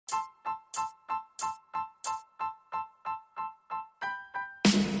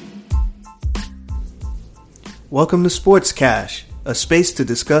Welcome to Sports Cash, a space to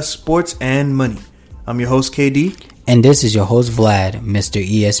discuss sports and money. I'm your host, KD. And this is your host, Vlad, Mr.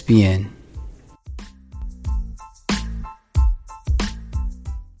 ESPN.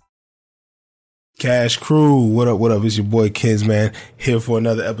 Cash Crew, what up? It's your boy Kinsman here for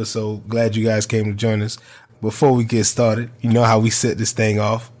another episode. Glad you guys came to join us. Before we get started, you know how we set this thing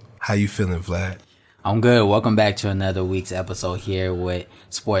off. How you feeling, Vlad? I'm good. Welcome back to another week's episode here with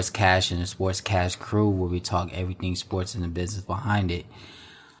Sports Cash and the Sports Cash Crew, where we talk everything sports and the business behind it.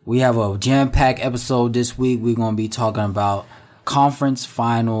 We have a jam-packed episode this week. We're going to be talking about conference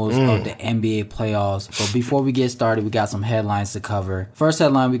finals of the NBA playoffs. But before we get started, we got some headlines to cover. First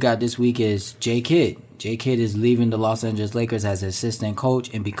headline we got this week is Jay Kidd. Jay Kidd is leaving the Los Angeles Lakers as assistant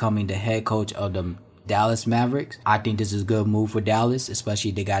coach and becoming the head coach of the Dallas Mavericks. I think this is a good move for Dallas, especially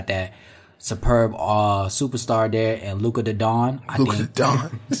they got that superb superstar there and Luka the Don. I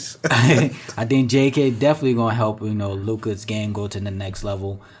think Jay Kidd definitely going to help, Luka's game go to the next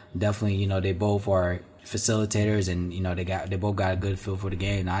level. Definitely, they both are facilitators, and they both got a good feel for the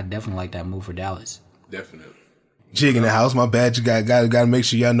game. I definitely like that move for Dallas. Definitely. Jig in the house, my bad. You got to make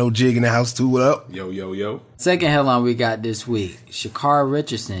sure y'all know Jig in the house too. What up? Yo. Second headline we got this week: Sha'Carri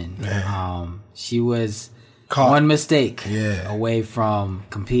Richardson. She was one mistake away from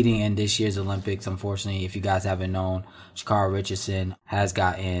competing in this year's Olympics. Unfortunately, if you guys haven't known, Sha'Carri Richardson has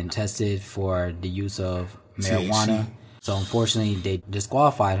gotten tested for the use of marijuana. So, unfortunately, they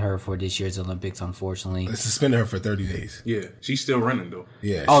disqualified her for this year's Olympics, unfortunately. They suspended her for 30 days. Yeah, she's still running, though.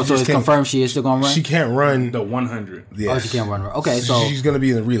 Yeah. Oh, so it's confirmed she is still going to run? She can't run. The 100. Yes. Oh, she can't run. Okay, so she's going to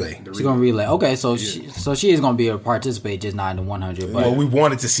be in the relay. She's going to relay. Okay, so she is going to be able to participate, just not in the 100. But well, we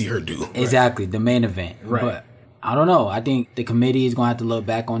wanted to see her do. Exactly, the main event. Right. But I don't know. I think the committee is going to have to look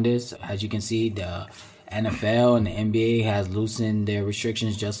back on this. As you can see, the NFL and the NBA has loosened their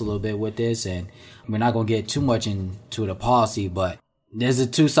restrictions just a little bit with this, and we're not going to get too much into the policy, but there's a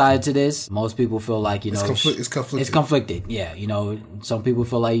two side to this. Most people feel like, it's conflicted. It's conflicted, yeah. Some people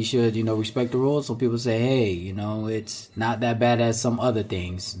feel like you should, respect the rules. Some people say, hey, it's not that bad as some other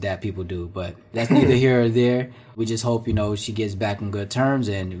things that people do, but that's neither here or there. We just hope, she gets back on good terms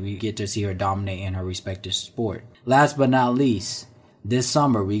and we get to see her dominate in her respective sport. Last but not least, this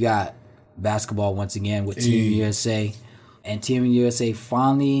summer we got basketball once again with Team USA, and Team USA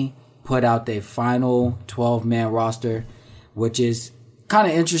finally put out their final 12-man roster, which is kind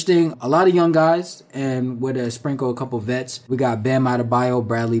of interesting. A lot of young guys, and with a sprinkle a couple vets. We got Bam Adebayo,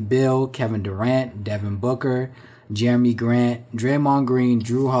 Bradley Beal, Kevin Durant, Devin Booker, Jeremy Grant, Draymond Green,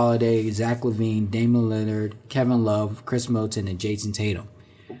 Drew Holiday, Zach LaVine, Damian Lillard, Kevin Love, Chris Middleton, and Jason Tatum.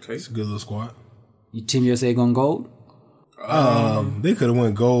 Okay, it's a good little squad. Team USA going gold? They could have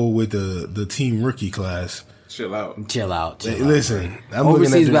went gold with the team rookie class. Chill out. Listen, I'm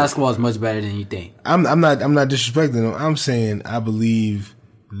overseas basketball is much better than you think. I'm not disrespecting them. I'm saying I believe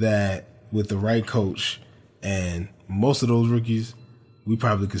that with the right coach and most of those rookies, we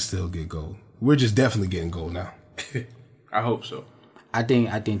probably could still get gold. We're just definitely getting gold now. I hope so. I think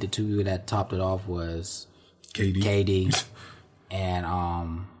the two that topped it off was KD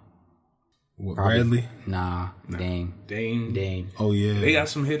and Bradley? Nah. Dame. Oh yeah, they got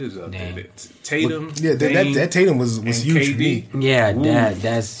some hitters up there. Tatum. Yeah, that Tatum was huge for me. Yeah,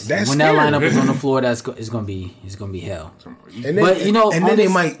 that's when scary. That lineup is on the floor. It's gonna be hell. And then they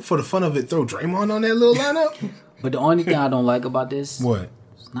might, for the fun of it, throw Draymond on that little lineup. But the only thing I don't like about this,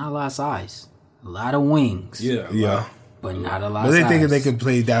 it's not a lot of size, a lot of wings. Yeah. But not a lot. But they think they can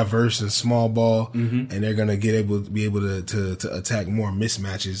play diverse and small ball, and they're gonna be able to attack more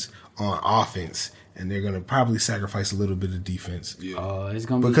mismatches on offense, and they're gonna probably sacrifice a little bit of defense. It's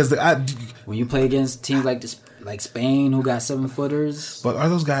gonna because when you play against teams like Spain who got 7-footers. But are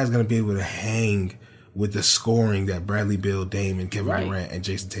those guys gonna be able to hang with the scoring that Bradley Beal, Dame, and Kevin Durant and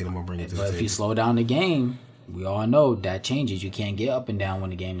Jason Tatum are bringing to the table? But if you slow down the game, we all know that changes. You can't get up and down when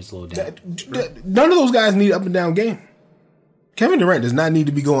the game is slowed down. None of those guys need up and down game. Kevin Durant does not need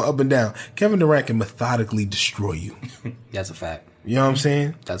to be going up and down. Kevin Durant can methodically destroy you. That's a fact. You know what I'm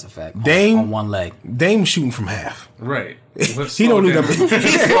saying? That's a fact. Dame on one leg. Dame shooting from half. Right. He don't need that.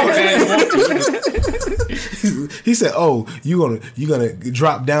 He said, "Oh, you gonna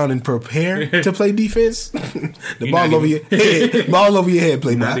drop down and prepare to play defense? The ball over your head. Ball over your head.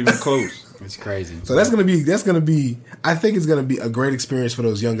 Play not even close. It's crazy. So that's gonna be. I think it's gonna be a great experience for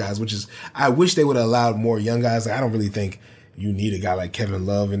those young guys. Which is, I wish they would have allowed more young guys. I don't really think you need a guy like Kevin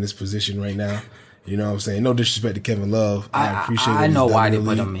Love in this position right now. You know what I'm saying? No disrespect to Kevin Love. I appreciate it. I know why they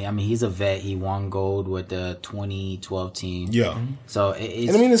put him in. I mean, he's a vet. He won gold with the 2012 team. Yeah. So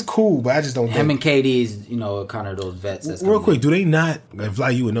and I mean, it's cool, but I just don't think. Him and KD is, kind of those vets. Real quick, do they not,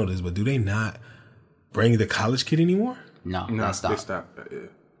 Vlad, you would know this, but do they not bring the college kid anymore? No, No, that's they not. stopped. Yeah.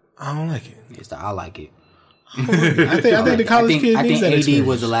 I don't like it. I like it. I think the college kid I needs think that AD experience.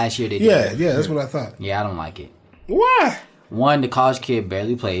 was the last year they did. Yeah, it. yeah, that's what I thought. Yeah, I don't like it. Why? One, the college kid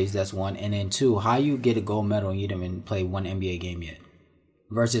barely plays. That's one. And then two, how you get a gold medal and you didn't even play one NBA game yet?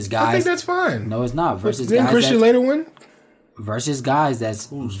 Versus guys. I think that's fine. No, it's not. Versus Didn't guys. Christian later win? Versus guys that's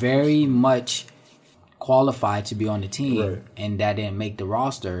very much qualified to be on the team Right. and that didn't make the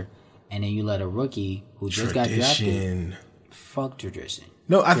roster, and then you let a rookie who just got drafted. Tradition. Fuck tradition.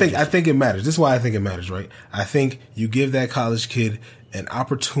 No, I think it matters. This is why I think it matters, right? I think you give that college kid an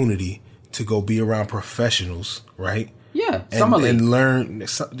opportunity to go be around professionals, right? Yeah, summer league. And learn.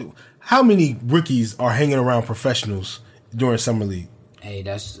 How many rookies are hanging around professionals during summer league? Hey,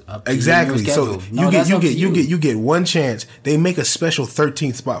 that's up to Exactly. your So schedule. you get one chance. They make a special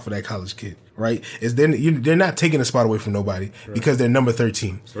 13th spot for that college kid, right? They're not taking a spot away from nobody because they're number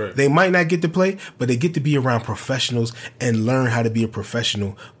 13. Right. They might not get to play, but they get to be around professionals and learn how to be a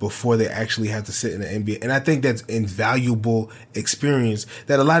professional before they actually have to sit in the NBA. And I think that's invaluable experience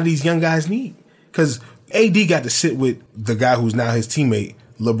that a lot of these young guys need. Because AD got to sit with the guy who's now his teammate,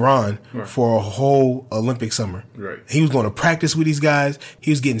 LeBron, for a whole Olympic summer. Right. He was going to practice with these guys. He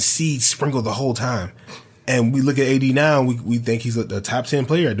was getting seeds sprinkled the whole time. And we look at AD now, and we think he's a top 10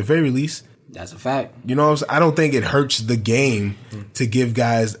 player at the very least. That's a fact. You know what I'm saying? I don't think it hurts the game to give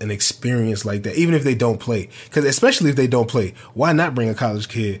guys an experience like that, even if they don't play. Because especially if they don't play, why not bring a college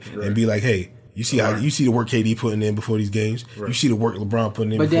kid and be like, hey, you see the work KD putting in before these games? You see the work LeBron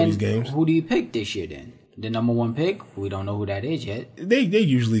putting in But before then, these games? who do you pick this year then? The number one pick? We don't know who that is yet. They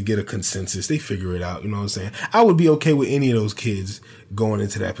usually get a consensus. They figure it out. You know what I'm saying? I would be okay with any of those kids going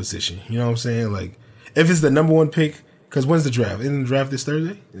into that position. You know what I'm saying? Like, if it's the number one pick, because when's the draft? Isn't the draft this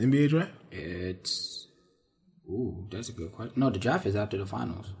Thursday? The NBA draft? That's a good question. No, the draft is after the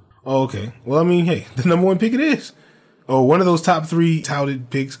finals. Oh, okay. Well, I mean, hey, the number one pick it is. Or one of those top three touted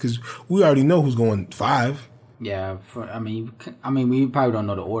picks, because we already know who's going 5. Yeah, we probably don't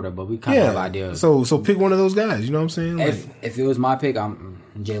know the order, but we kind of have ideas. So pick one of those guys. You know what I'm saying? Like, If it was my pick, I'm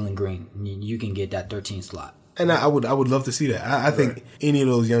Jalen Green. You can get that 13th slot. and I would love to see that. I think any of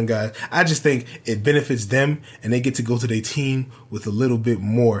those young guys. I just think it benefits them, and they get to go to their team with a little bit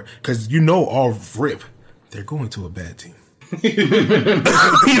more, because off rip, they're going to a bad team. You know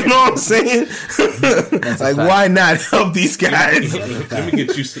what I'm saying? Like, why not help these guys? Let me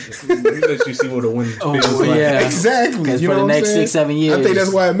let you see what a win feels like. yeah. Exactly. Because You for know the what I'm next saying? 6-7 years. I think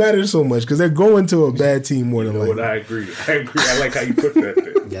that's why it matters so much, because they're going to a bad team more than But likely. I agree. I like how you put that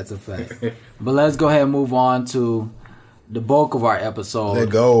there. That's a fact. But let's go ahead and move on to the bulk of our episode.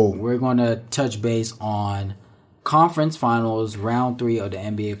 Let's go. We're going to touch base on conference finals, round 3 of the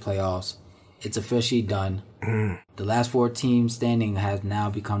NBA playoffs. It's officially done. The last 4 teams standing has now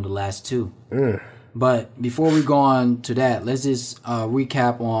become the last 2. But before we go on to that, let's just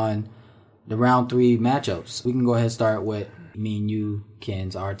recap on the round 3 matchups. We can go ahead and start with me and you,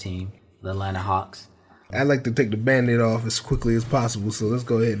 Ken's, our team, the Atlanta Hawks. I'd like to take the Band-Aid off as quickly as possible, so let's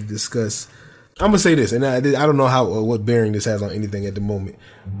go ahead and discuss. I'm going to say this, and I don't know what bearing this has on anything at the moment,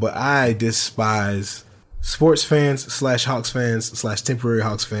 but I despise sports fans / Hawks fans / temporary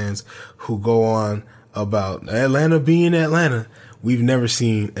Hawks fans who go on about Atlanta being Atlanta. We've never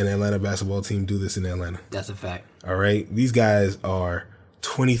seen an Atlanta basketball team do this in Atlanta. That's a fact. All right. These guys are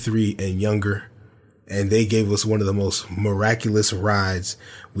 23 and younger, and they gave us one of the most miraculous rides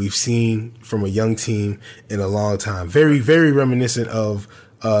we've seen from a young team in a long time. Very, very reminiscent of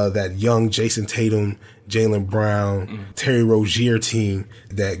that young Jason Tatum, Jaylen Brown, Terry Rozier team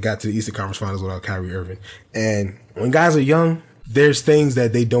that got to the Eastern Conference Finals without Kyrie Irving. And when guys are young, there's things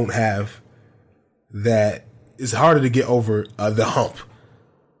that they don't have that is harder to get over the hump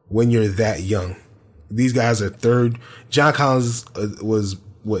when you're that young. These guys are third. John Collins was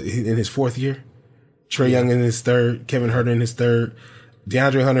in his 4th year. Trae Young in his 3rd. Kevin Huerter in his 3rd.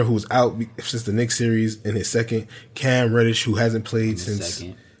 DeAndre Hunter, who was out since the Knicks series, in his 2nd. Cam Reddish, who hasn't played since.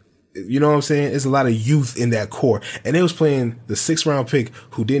 Second. You know what I'm saying? There's a lot of youth in that core. And they was playing the 6th round pick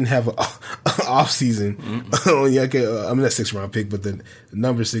who didn't have an off season on Onyeka. I mean, not 6th round pick, but the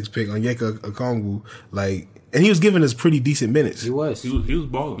number 6 pick on Onyeka Okongwu. Like, and he was giving us pretty decent minutes. He was. He was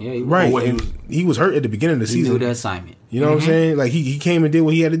balling. Yeah, he was. Right. Well, And he was hurt at the beginning of the He season. knew the assignment. You know what I'm saying? Like, he came and did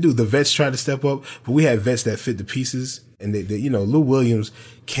what he had to do. The vets tried to step up, but we had vets that fit the pieces. And Lou Williams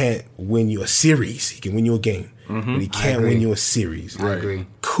can't win you a series. He can win you a game, but he can't win you a series. I agree.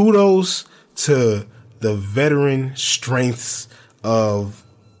 Kudos to the veteran strengths of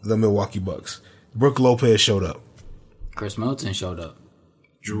the Milwaukee Bucks. Brooke Lopez showed up. Chris Middleton showed up.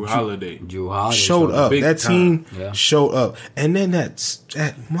 Drew Holiday. Drew Holiday Showed up. Big That time. team Yeah. showed up. And then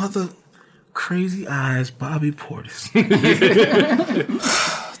that mother Crazy eyes, Bobby Portis.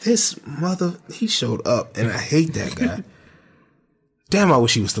 This he showed up, and I hate that guy. Damn, I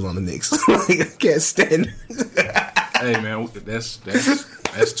wish he was still on the Knicks. I can't stand it. Hey man, that's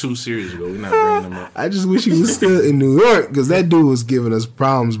 2 series ago. We're not bringing them up. I just wish he was still in New York because that dude was giving us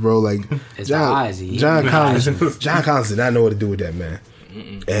problems, bro. Like John Collins did not know what to do with that man.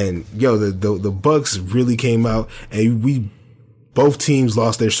 And yo, the Bucks really came out, and both teams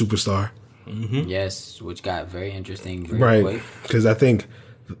lost their superstar. Mm-hmm. Yes, which got very interesting. Very quick. Because I think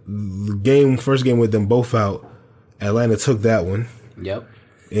the first game with them both out, Atlanta took that one. Yep.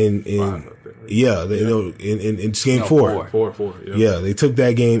 In game 4. 4-4. Yep. Yeah, they took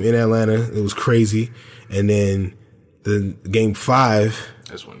that game in Atlanta. It was crazy. And then the game 5.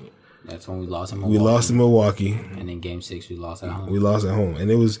 That's when we lost in Milwaukee. We lost in Milwaukee. And then game 6 we lost at home. And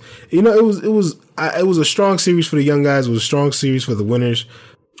it was a strong series for the young guys. It was a strong series for the winners.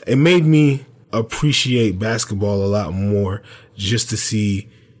 It made me appreciate basketball a lot more just to see,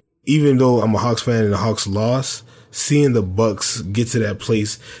 even though I'm a Hawks fan and the Hawks lost, seeing the Bucks get to that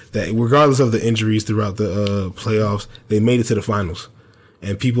place that regardless of the injuries throughout the playoffs, they made it to the finals.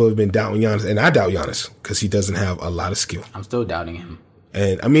 And people have been doubting Giannis, and I doubt Giannis because he doesn't have a lot of skill. I'm still doubting him.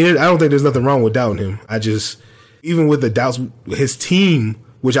 And I mean, I don't think there's nothing wrong with doubting him. Even with the doubts, his team,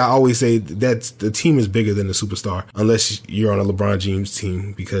 which I always say that the team is bigger than the superstar, unless you're on a LeBron James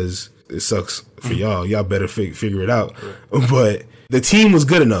team, because it sucks for y'all. Y'all better figure it out. Right. But the team was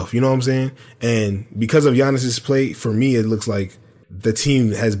good enough, you know what I'm saying? And because of Giannis's play, for me, it looks like the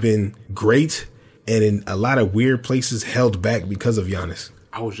team has been great and in a lot of weird places held back because of Giannis.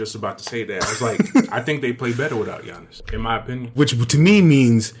 I was just about to say that. I was like, I think they play better without Giannis, in my opinion. Which to me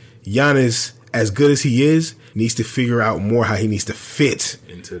means Giannis, as good as he is, needs to figure out more how he needs to fit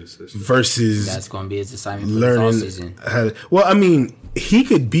into the system. Versus that's going to be his assignment for this offseason. Well, I mean, he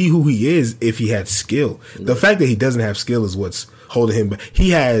could be who he is if he had skill. Right. The fact that he doesn't have skill is what's holding him back. He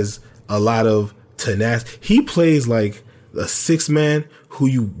has a lot of tenacity. He plays like a 6-man who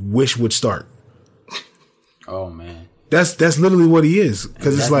you wish would start. Oh, man. That's literally what he is.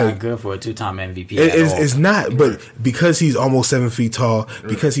 Because it's like not good for a 2-time MVP. It's not, but because he's almost 7 feet tall,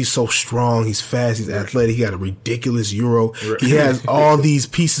 because he's so strong, he's fast, he's athletic, he got a ridiculous euro. He has all these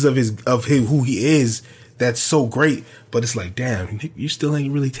pieces of him who he is. That's so great, but it's like, damn, you still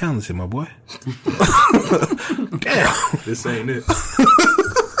ain't really talented, my boy. Damn, this ain't it.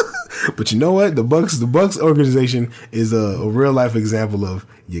 But you know what? The Bucks organization is a real life example of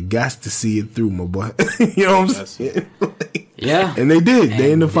you got to see it through, my boy. You know what I'm saying? Yeah, and they did.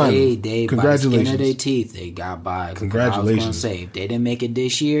 They in the final. They Congratulations. By the skin of their teeth, they got by. Congratulations. I was gonna say, if they didn't make it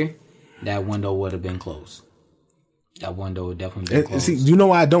this year, that window would have been closed. That window would definitely be closed. See, you know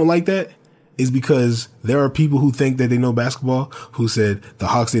why I don't like that? Is because there are people who think that they know basketball who said the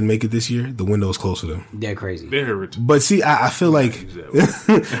Hawks didn't make it this year. The window is closed for them. They're crazy. But see, I feel like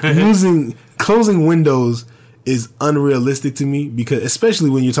closing windows is unrealistic to me because especially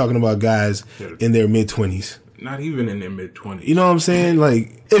when you're talking about guys in their mid-20s. Not even in their mid-20s. You know what I'm saying?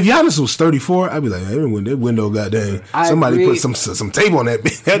 Like, if Giannis was 34, I'd be like, hey, that window, goddamn. Somebody put some tape on that.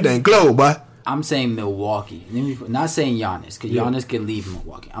 That dang closed, boy. I'm saying Milwaukee. Not saying Giannis, because Giannis can leave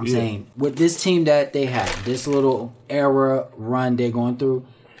Milwaukee. I'm saying with this team that they have, this little era run they're going through,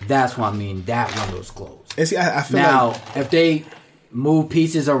 that's what I mean. That window's closed. And see, I feel now, if they move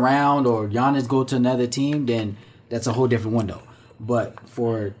pieces around or Giannis go to another team, then that's a whole different window. But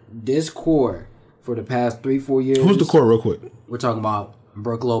for this core, for the past 3-4 years, who's the core, real quick? We're talking about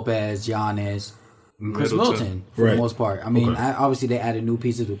Brook Lopez, Giannis, and Chris Middleton for the most part. I mean, obviously they added new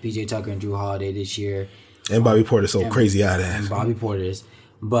pieces with PJ Tucker and Drew Holiday this year, and Bobby Portis, so crazy out of ass. And Bobby Portis,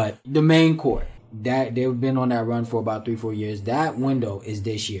 but the main core that they've been on that run for about 3-4 years. That window is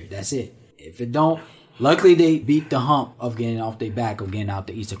this year. That's it. If it don't, luckily they beat the hump of getting off their back of getting out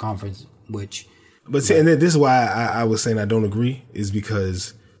the Eastern Conference, which. But see, and then this is why I was saying I don't agree is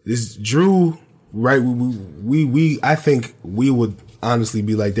because this Drew, right? I think we would honestly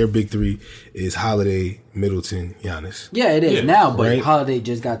be like their big three is Holiday, Middleton, Giannis. Yeah, it is now, but right? Holiday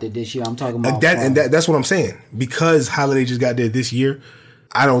just got there this year. I'm talking about that's what I'm saying. Because Holiday just got there this year,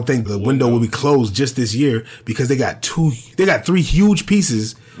 I don't think the window will be closed just this year because they got 3 huge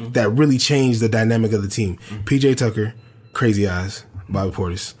pieces that really change the dynamic of the team. PJ Tucker, Crazy Eyes, Bobby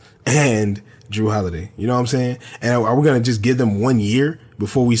Portis, and Drew Holiday. You know what I'm saying? And are we going to just give them 1 year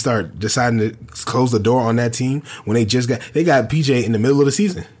before we start deciding to close the door on that team when they got PJ in the middle of the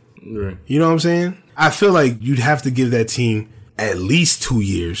season? Right. You know what I'm saying? I feel like you'd have to give that team at least 2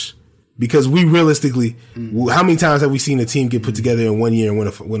 years because we realistically, how many times have we seen a team get put together in 1 year and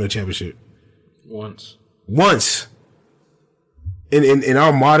win a championship? Once. in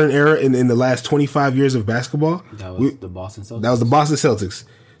our modern era, in the last 25 years of basketball, That was the Boston Celtics. that was the Boston Celtics.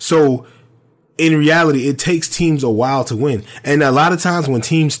 So in reality, it takes teams a while to win. And a lot of times when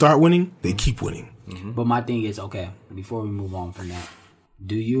teams start winning, they keep winning. But my thing is, okay, before we move on from that,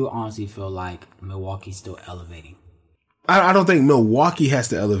 do you honestly feel like Milwaukee's still elevating? I don't think Milwaukee has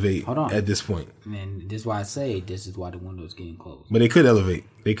to elevate Hold on. at this point. And this is why I say this is why the window's getting closed. But they could elevate.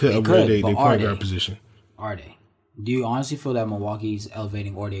 They could upgrade could, their but are point they? guard position. Are they? Do you honestly feel that Milwaukee's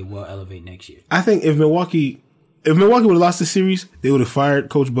elevating or they will elevate next year? I think if Milwaukee would have lost the series, they would have fired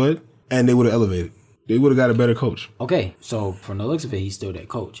Coach Bud and they would have elevated. They would have got a better coach. Okay, so from the looks of it, he's still that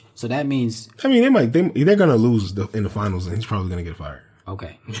coach. So that means I mean, they're going to lose in the finals, and he's probably going to get fired.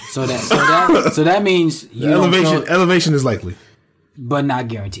 okay. So that means you don't feel, Elevation is likely, but not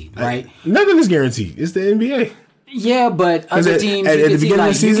guaranteed, right? nothing is guaranteed. It's the NBA. Yeah, but other teams at you the can see, beginning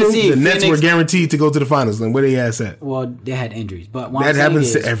like, of the you can season, see the Nets were Phoenix- guaranteed to go to the finals. And where they at? Well, they had injuries, but what That I'm saying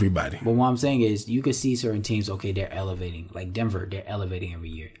happens is, to everybody. But what I'm saying is, you could see certain teams. Okay, they're elevating. Like Denver, they're elevating every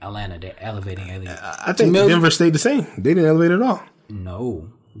year. Atlanta, they're elevating every year. I think Denver stayed the same. They didn't elevate at all. No,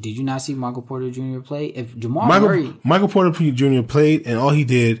 did you not see Michael Porter Jr. play? If Jamal Murray, Michael Porter Jr. played, and all he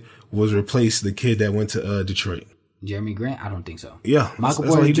did was replace the kid that went to Detroit. Jeremy Grant, I don't think so. Yeah, Michael that's all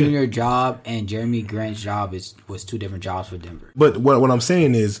Porter he did. Jr. job and Jeremy Grant's job was two different jobs for Denver. But what I'm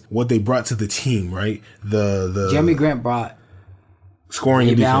saying is what they brought to the team, right? The Jeremy Grant brought scoring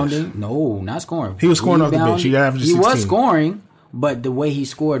and defense. rebounding. No, not scoring. He was scoring off the bench. He averaged He 16. was scoring, but the way he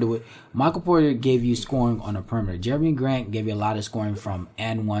scored, Michael Porter gave you scoring on the perimeter. Jeremy Grant gave you a lot of scoring from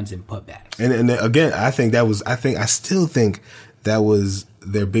and ones and putbacks. And again, I still think that was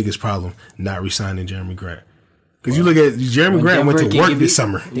their biggest problem, not re-signing Jeremy Grant. Because you look at Jeremy Grant went to work this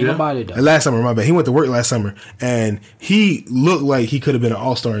summer. Think about it, though. Last summer, my bad. He went to work last summer, and he looked like he could have been an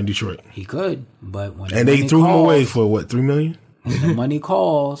all-star in Detroit. He could, but when And they threw him away for what, $3 million? When the money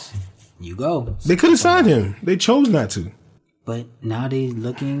calls, you go. They could have signed him. They chose not to. But now they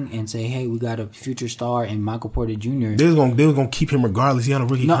looking and say, "Hey, we got a future star in Michael Porter Jr." They were gonna keep him regardless. He on a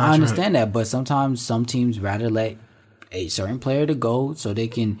rookie No, contract. I understand that, but sometimes some teams rather let a certain player to go so they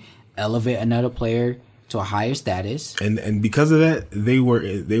can elevate another player to a higher status. And because of that, they were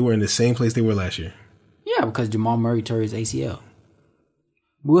in the same place they were last year. Yeah, because Jamal Murray tore his ACL.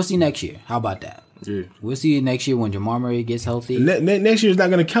 We'll see next year. How about that? Yeah. We'll see next year when Jamal Murray gets healthy. Next year is not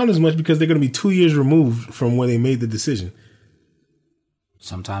going to count as much because they're going to be 2 years removed from when they made the decision.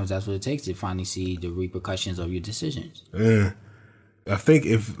 Sometimes that's what it takes to finally see the repercussions of your decisions. I think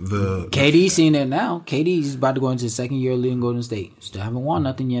if the KD's seeing it now. KD's about to go into his second year leading Golden State. Still haven't won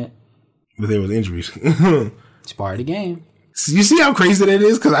nothing yet. but there was injuries. It's part of the game. You see how crazy that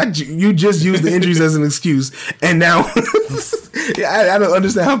is? Because you just used the injuries as an excuse, and now I don't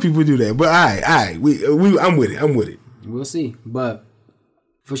understand how people do that. But I'm with it. I'm with it. We'll see. But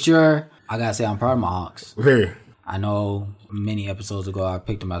for sure, I gotta say I'm proud of my Hawks. Very. I know many episodes ago I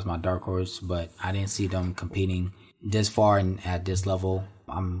picked them as my dark horse, but I didn't see them competing this far and at this level.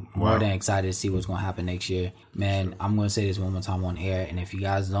 I'm more than excited to see what's going to happen next year. Man, I'm going to say this one more time on air, and if you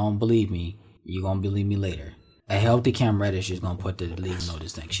guys don't believe me, you're going to believe me later. A healthy Cam Reddish is going to put the league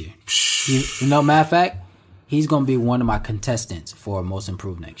notice next year. Matter of fact, he's going to be one of my contestants for most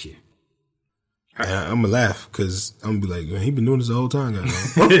improved next year. I'm going to laugh because I'm going to be like, man, he been doing this the whole time.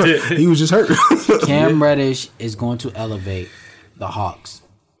 Guys. He was just hurt. Cam Reddish is going to elevate the Hawks.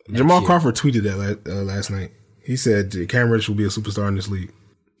 Jamal Crawford tweeted that last night. He said Cam Reddish will be a superstar in this league.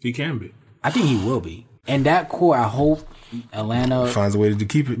 He can be. I think he will be. And that core, I hope Atlanta Finds a way to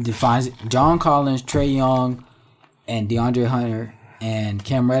keep it. defines it. John Collins, Trae Young, and DeAndre Hunter and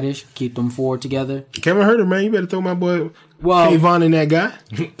Cam Reddish, keep them four together. Kevin Herter, man, you better throw my boy Well, Kayvon in that guy.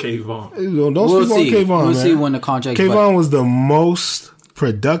 Kayvon. Don't we'll sleep see. on Kayvon, We'll man. see when the contract. Kayvon was the most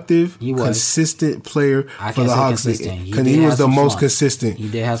productive, He was. consistent player I for can't the say Hawks. consistent. He Because did he was have the some most slumps. consistent He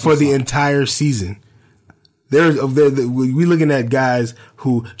did have some for the slumps. entire season. We looking at guys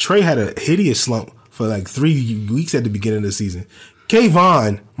who Trae had a hideous slump for like 3 weeks at the beginning of the season.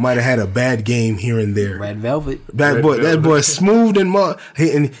 Kayvon might have had a bad game here and there. Red Velvet. That boy smooth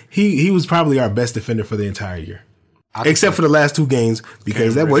and he was probably our best defender for the entire year. Except for the last 2 games,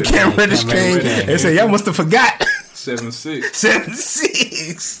 because that boy Cam Reddish came and said, y'all must have forgot. 7'6".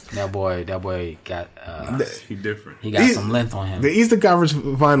 7'6". That boy got. He different. He got some length on him. The Eastern Conference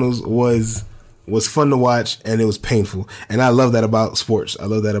Finals was fun to watch, and it was painful. And I love that about sports. I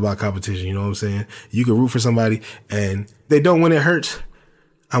love that about competition. You know what I'm saying? You can root for somebody, and they don't when it hurts.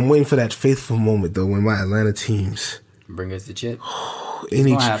 I'm waiting for that faithful moment, though, when my Atlanta teams Bring us the chip.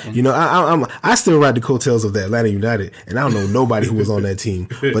 Any, gonna happen. you know, I still ride the coattails of the Atlanta United, and I don't know nobody who was on that team,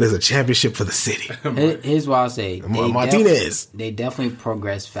 but it's a championship for the city. Here's what I'll say. Martinez. They definitely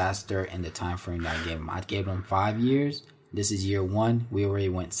progressed faster in the time frame that I gave them. I gave them 5 years. This is year 1. We already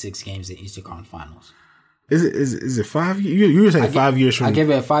went 6 games in Eastern Conference Finals. Is it 5 years? You were saying 5 years from. I gave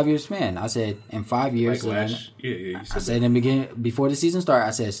it a 5 year span. I said in 5 years. Like last, yeah. I said in the beginning, before the season started,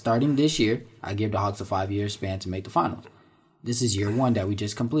 I said starting this year, I give the Hawks a 5 year span to make the finals. This is year 1 that we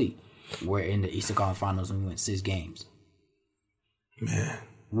just complete. We're in the Eastern Conference Finals and we went 6 games. Man,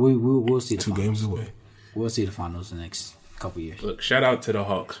 we'll see the 2 finals. games away. We'll see the finals in the next couple years. Look, shout out to the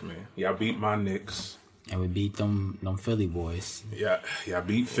Hawks, man. Y'all beat my Knicks. And we beat them Philly boys. Yeah, y'all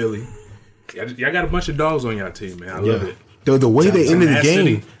beat Philly. Y'all got a bunch of dogs on y'all team, man. I love it. The way they ended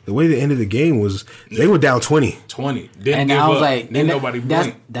the game, was they were down 20. 20. And I was like, nobody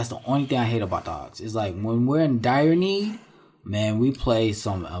blink. that's the only thing I hate about the Hawks. It's like when we're in dire need, man, we play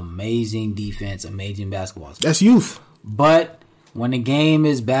some amazing defense, amazing basketball. That's youth. But when the game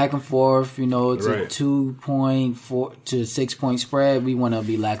is back and forth, you know, it's Right. a 2.4 to 6 point spread, we want to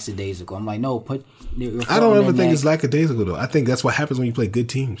be lackadaisical. I'm like, no, put your foot I don't on ever their think neck. it's lackadaisical though. I think that's what happens when you play good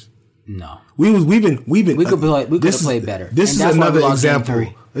teams. No. We've been. We could have played better. This And is that's why we another lost game example.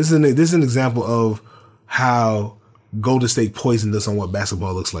 3. This is an example of how Golden State poisoned us on what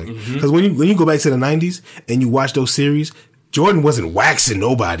basketball looks like. Because when you go back to the 90s and you watch those series, Jordan wasn't waxing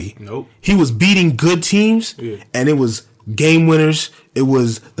nobody. Nope. He was beating good teams, and it was game winners. It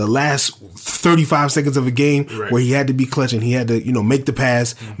was the last 35 seconds of a game Right. where he had to be clutch and he had to, make the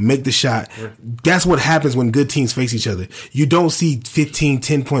pass, make the shot. That's what happens when good teams face each other. You don't see 15,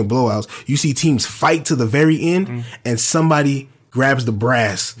 10-point blowouts. You see teams fight to the very end and somebody grabs the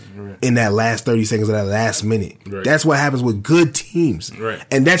brass in that last 30 seconds of that last minute. Right. That's what happens with good teams. Right.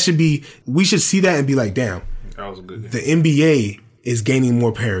 And we should see that and be like, damn, That was a good game. the NBA is gaining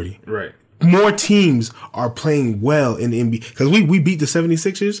more parity. Right. More teams are playing well in the NBA. Because we beat the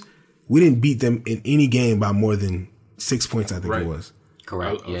 76ers. We didn't beat them in any game by more than 6 points, I think Right. it was.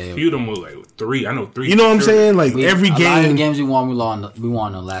 Correct. A few of them were like 3. I know 3. You know what I'm saying? Like every a lot of the game, games we won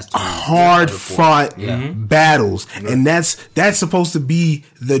the last 2 hard fought battles. And that's supposed to be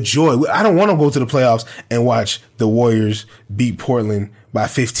the joy. I don't want to go to the playoffs and watch the Warriors beat Portland by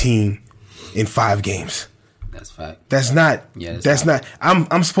 15 in 5 games. That's fact. That's not. Yeah, that's not.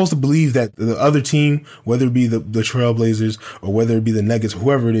 I'm supposed to believe that the other team, whether it be the Trailblazers or whether it be the Nuggets,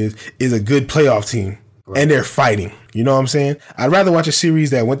 whoever it is a good playoff team, and they're fighting. You know what I'm saying? I'd rather watch a series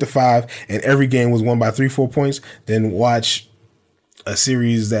that went to 5 and every game was won by 3-4 points than watch a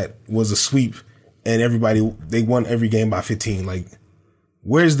series that was a sweep and they won every game by 15. Like,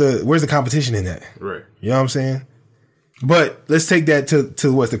 where's the competition in that? Right. You know what I'm saying? But let's take that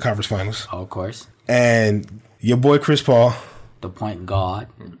to what's the conference finals. Oh, of course. And your boy Chris Paul The point guard.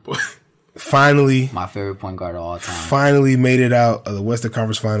 finally My favorite point guard of all time. finally made it out of the Western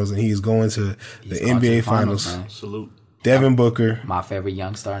Conference Finals, and he is going to the He's going to NBA the Finals. man. Salute. Devin Booker. My favorite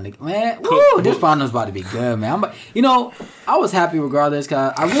young star in the man. Woo, this finals about to be good, man. I was happy regardless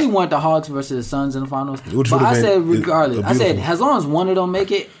because I really want the Hawks versus the Suns in the finals. Which but would've I been said regardless, I said beautiful. as long as one of them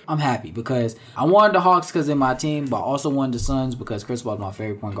make it, I'm happy because I wanted the Hawks because they're my team, but I also wanted the Suns because Chris Paul is my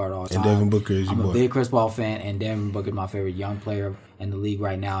favorite point guard of all time. And Devin Booker is your I'm boy. a big Chris Paul fan, and Devin Booker is my favorite young player in the league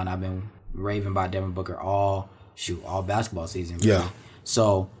right now, and I've been raving about Devin Booker all basketball season. Really. Yeah.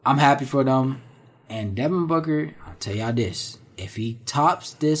 So I'm happy for them. And Devin Booker, I'll tell y'all this. If he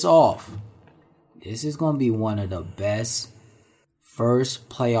tops this off, this is going to be one of the best first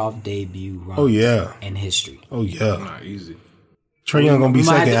playoff debut runs in history. Oh, yeah. Not easy. Trae Young going to be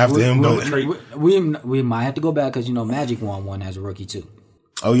second after him. But We might have to go back because, Magic won one as a rookie, too.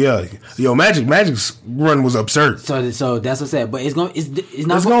 oh, yeah. Yo, Magic's run was absurd. So that's what I said. But it's not.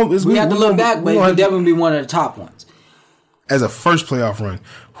 we have to look back, but gonna it's have to- definitely be one of the top ones. As a first playoff run.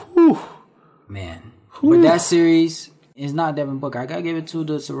 Whew. Man. But that series is not Devin Booker. I got to give it to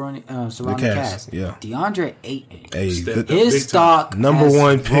the surrounding Cavs, cast. yeah. DeAndre Ayton. Hey, Step the up. His Big time. stock number has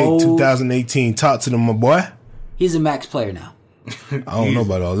 1 pick rose. 2018. Talk to them, my boy. He's a max player now. I don't know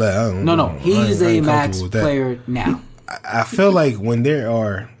about all that. I don't No, know. he's I a ain't max comfortable with that. player now. I feel like when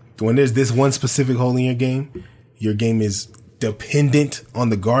there's this one specific hole in your game is dependent on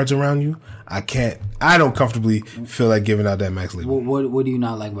the guards around you. I don't comfortably feel like giving out that max label. What do you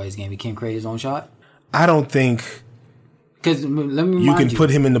not like about his game? He can't create his own shot? I don't think Because let me remind you you. can put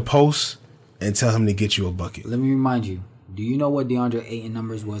him in the post and tell him to get you a bucket. Let me remind you. Do you know what DeAndre Ayton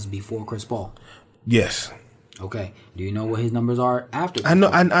numbers was before Chris Paul? Yes. Okay. Do you know what his numbers are after Chris I know.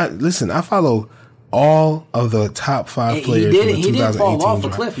 Paul? Listen, I follow all of the top 5 He players didn't- from the he didn't 2018 fall off a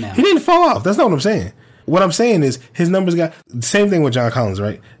draft. cliff now. He didn't fall off. That's not what I'm saying. What I'm saying is his numbers got the same thing with John Collins,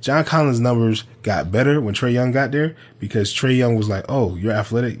 right? John Collins' numbers got better when Trae Young got there because Trae Young was like, oh, you're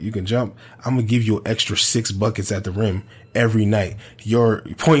athletic, you can jump. I'm going to give you an extra 6 buckets at the rim every night. Your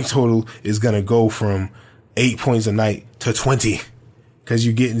point total is going to go from 8 points a night to 20 because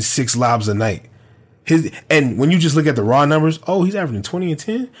you're getting 6 lobs a night. And when you just look at the raw numbers, oh, he's averaging 20 and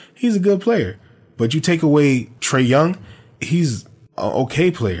 10. He's a good player. But you take away Trae Young, he's an okay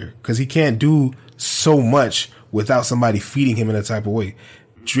player because he can't do so much without somebody feeding him in a type of way.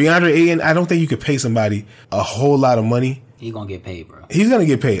 DeAndre Ayton, I don't think you could pay somebody a whole lot of money. He's going to get paid, bro. He's going to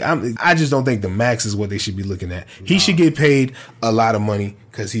get paid. I just don't think the max is what they should be looking at. No. He should get paid a lot of money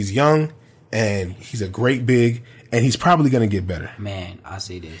because he's young and he's a great big and he's probably going to get better. Man, I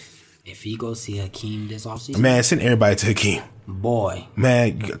say this. If he goes see Hakeem this offseason. Man, send everybody to Hakeem. Boy.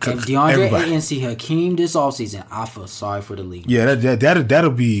 Man. If DeAndre Ayton see Hakeem this offseason, I feel sorry for the league. Yeah,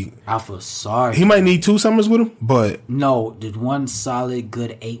 that'll be. I feel sorry. He might need 2 summers with him, but. No, did one solid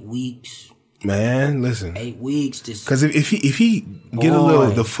good 8 weeks. Man, listen. 8 weeks. Because if he get a little,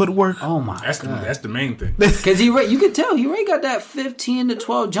 the footwork. Oh my God. That's the main thing. Because you could tell he already got that 15 to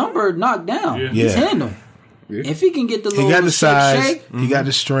 12 jumper knocked down. Yeah. He's handled. Yeah. If he can get the little he got the size, shake, he got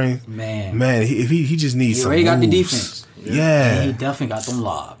the strength. Man, if he just needs some moves. He already got the defense. Yeah. And he definitely got them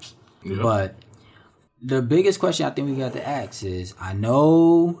lobs. Yep. But the biggest question I think we got to ask is, I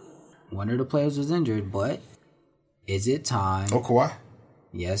know one of the players was injured, but is it time? Oh, Kawhi?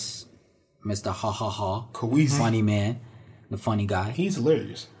 Yes. Mr. Ha. Kawhi. Funny man. The funny guy. He's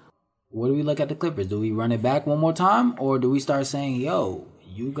hilarious. What do we look at the Clippers? Do we run it back one more time? Or do we start saying, yo,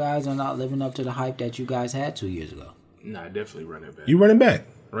 you guys are not living up to the hype that you guys had 2 years ago? Nah, definitely run it back. You running back?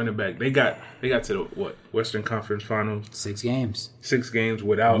 Running back. They got to the Western Conference Finals. 6 games. 6 games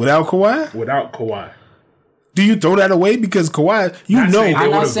without Kawhi. Without Kawhi. Do you throw that away because Kawhi?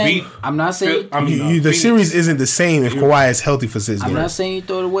 I'm not saying. The series isn't the same if Kawhi is healthy for 6 games. I'm not saying you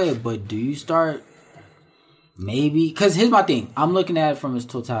throw it away, but do you start maybe? Because here's my thing. I'm looking at it from its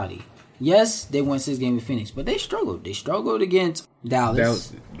totality. Yes, they won 6 games with Phoenix, but they struggled. They struggled against Dallas. That was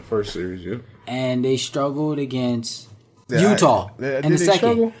the first series, yeah. And they struggled against Utah in the second.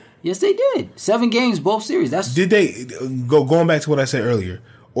 Struggle? Yes, they did. 7 games, both series. Did they going back to what I said earlier,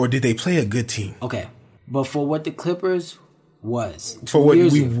 or did they play a good team? Okay, but for what the Clippers was, for what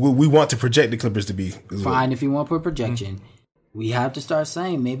we want to project the Clippers to be, fine. If you want to put projection, we have to start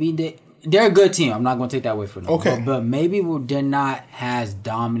saying maybe they're a good team. I'm not going to take that away from them. Okay. But maybe they're not as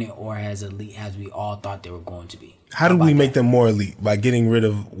dominant or as elite as we all thought they were going to be. How do we make them more elite? By getting rid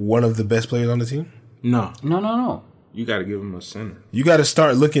of one of the best players on the team? No. You got to give them a center. You got to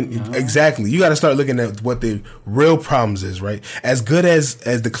start looking exactly. You got to start looking at what the real problems is, right? As good as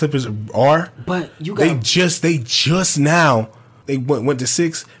the Clippers are, but they just now went to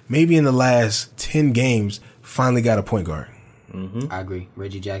 6. Maybe in the last 10 games, finally got a point guard. Mm-hmm. I agree.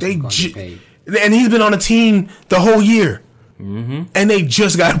 Reggie Jackson's going to get paid, and he's been on the team the whole year, and they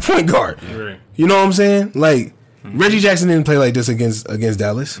just got a point guard. Right. You know what I'm saying? Like Reggie Jackson didn't play like this against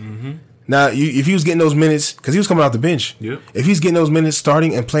Dallas. Mm-hmm. Now, if he was getting those minutes, because he was coming off the bench, if he's getting those minutes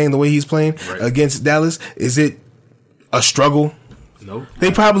starting and playing the way he's playing against Dallas, is it a struggle? No. They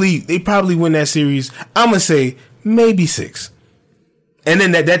probably win that series. I'm gonna say maybe 6, and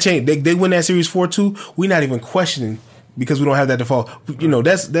then that changed. They win that series 4-2. We're not even questioning because we don't have that default. You know,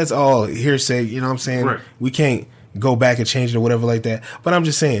 that's all hearsay. You know what I'm saying? Right. We can't go back and change it or whatever like that. But I'm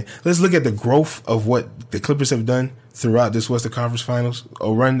just saying, let's look at the growth of what the Clippers have done throughout this Western Conference Finals, a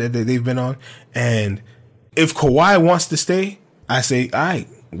run that they've been on. And if Kawhi wants to stay, I say, all right,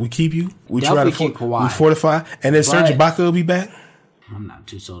 we keep you. We definitely try to keep Kawhi. We fortify. And then Serge Ibaka will be back. I'm not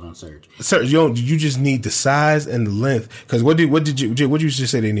too sold on Serge. Serge, you just need the size and the length. Because what did you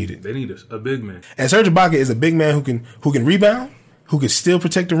just say they needed? They need a big man. And Serge Ibaka is a big man who can rebound, who can still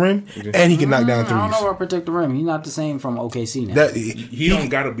protect the rim, and he can knock down threes. I don't know about protect the rim. He's not the same from OKC now. He don't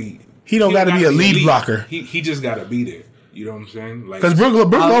gotta be. He don't gotta be a lead blocker. He just gotta be there. You know what I'm saying? Because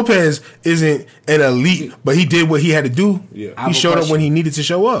Brook Lopez isn't an elite, but he did what he had to do. Yeah. He showed up when he needed to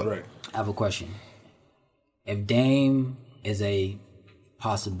show up. Right. I have a question. If Dame is a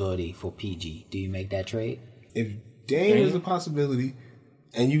possibility for PG, do you make that trade? If Dame is a possibility,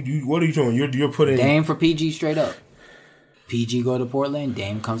 and you what are you doing? You're putting Dame for PG straight up. PG go to Portland,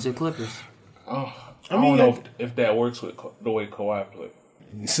 Dame comes to Clippers. I don't know if that works with the way Kawhi played.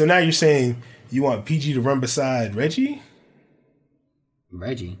 So now you're saying you want PG to run beside Reggie?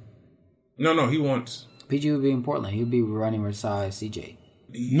 No, he wants... PG would be in Portland. He would be running beside CJ.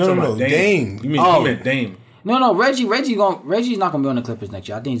 No, Dame. You meant Dame. No, Reggie's not going to be on the Clippers next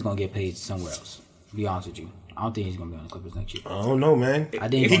year. I think he's going to get paid somewhere else, to be honest with you. I don't think he's going to be on the Clippers next year. I don't know, man. I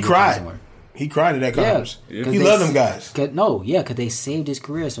think he cried. He cried at that conference. Yeah. He loved them guys. Because they saved his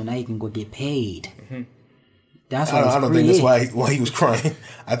career, so now he can go get paid. That's why I don't think that's why he was crying.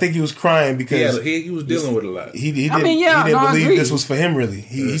 I think he was crying because he was dealing with a lot. He didn't believe this was for him. Really,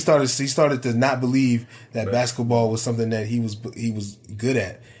 he started to not believe that basketball was something that he was good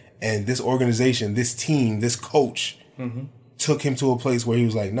at, and this organization, this team, this coach took him to a place where he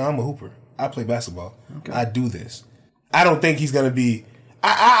was like, "No, I'm a hooper. I play basketball. Okay. I do this." I don't think he's gonna be.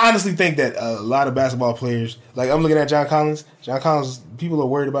 I honestly think that a lot of basketball players, like I'm looking at John Collins. John Collins, people are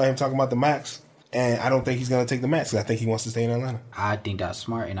worried about him talking about the max. And I don't think he's going to take the max. I think he wants to stay in Atlanta. I think that's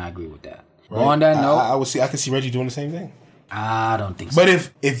smart, and I agree with that. Right? On that note, I could see Reggie doing the same thing. I don't think so. But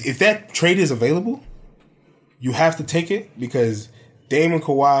if that trade is available, you have to take it because Dame and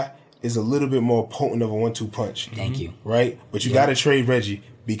Kawhi is a little bit more potent of a 1-2 punch. Thank you. Right? But you got to trade Reggie.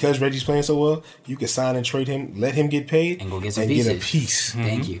 Because Reggie's playing so well, you can sign and trade him, let him get paid, and go get some and pieces. Get a piece.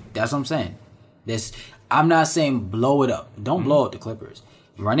 Thank you. That's what I'm saying. I'm not saying blow it up. Don't blow up the Clippers.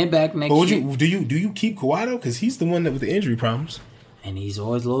 Run it back next year. Do you keep Kawhi though? Because he's the one with the injury problems, and he's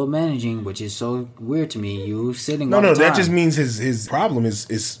always low managing, which is so weird to me. You sitting all the time. That just means his problem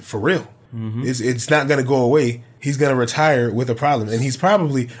is for real. It's not going to go away. He's going to retire with a problem, and he's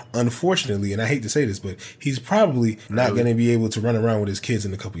probably, unfortunately, and I hate to say this, but he's probably not going to be able to run around with his kids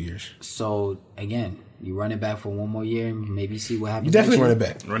in a couple years. So again, you run it back for one more year, and maybe see what happens. You definitely run it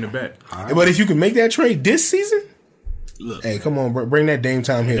back. Run it back. Right. But if you can make that trade this season. Look, hey, come on, bring that Dame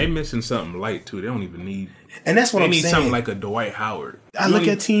time here. They missing something light too. They don't even need, and that's what I'm saying. They need something like a Dwight Howard. I look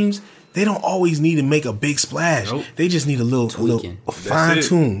at teams; they don't always need to make a big splash. Nope. They just need a little fine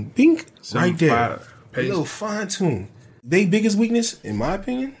tune, bink right there, a little fine tune. They biggest weakness, in my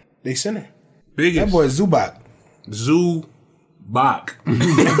opinion, they center. Biggest that boy is Zubac.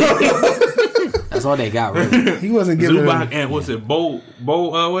 That's all they got, really. He wasn't giving Zubac and what's it, Bo,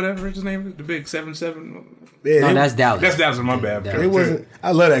 whatever his name is, the big 7'7". Yeah, no, that's Dallas. That's Dallas. My bad. It wasn't.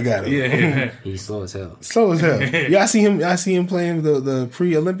 I love that guy though. Yeah, he's slow as hell. Yeah, I see him playing the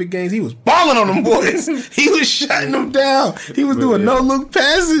pre-Olympic games. He was balling on them boys. He was shutting them down. He was doing no look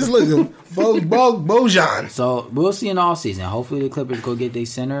passes. Look at him, Bojan. So we'll see in all season. Hopefully the Clippers go get their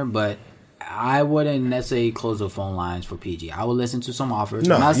center, but I wouldn't necessarily close the phone lines for PG. I would listen to some offers.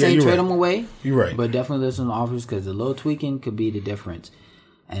 I'm not saying trade them away. You're right. But definitely listen to offers because a little tweaking could be the difference.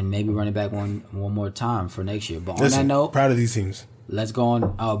 And maybe run it back one more time for next year. But on that note, proud of these teams. Let's go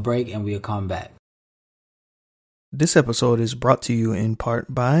on a break and we'll come back. This episode is brought to you in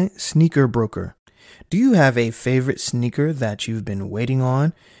part by Sneaker Broker. Do you have a favorite sneaker that you've been waiting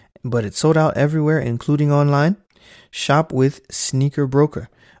on, but it's sold out everywhere, including online? Shop with Sneaker Broker,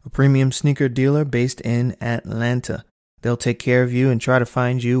 a premium sneaker dealer based in Atlanta. They'll take care of you and try to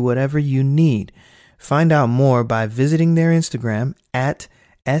find you whatever you need. Find out more by visiting their Instagram at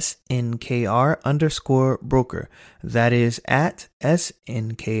SNKR_broker. That is at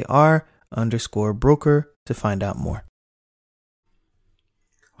SNKR_broker to find out more.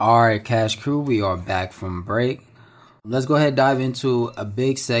 All right, Cash Crew, we are back from break. Let's go ahead and dive into a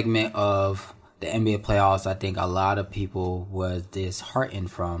big segment of the NBA playoffs. I think a lot of people was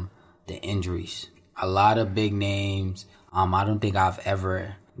disheartened from the injuries. A lot of big names. I don't think I've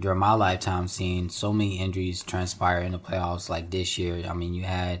ever during my lifetime seen so many injuries transpire in the playoffs like this year. I mean, you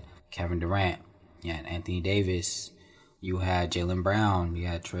had Kevin Durant, you had Anthony Davis, you had Jaylen Brown, you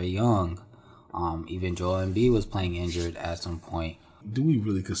had Trae Young, even Joel Embiid was playing injured at some point. Do we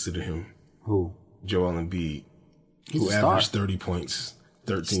really consider him? Who? Joel Embiid, who averaged 30 points,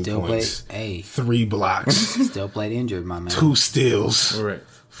 13 points, 3 blocks. Still played injured, my man. 2 steals, right.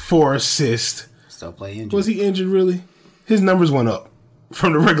 4 assists. Still played injured. Was he injured really? His numbers went up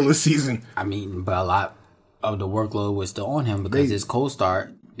from the regular season. I mean, but a lot of the workload was still on him because his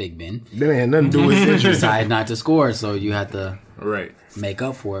co-star, Big Ben, that had nothing to do with injury. Decided not to score, so you had to make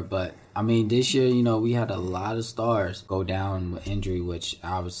up for it. But I mean, this year, we had a lot of stars go down with injury, which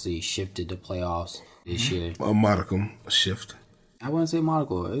obviously shifted the playoffs this year. A modicum shift. I wouldn't say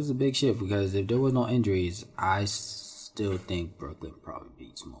modicum. It was a big shift because if there was no injuries, I still think Brooklyn probably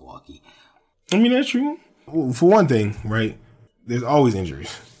beats Milwaukee. I mean, that's true. Well, for one thing, right? There's always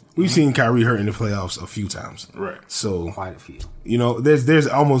injuries. We've seen Kyrie hurt in the playoffs a few times. Right. So quite a few. There's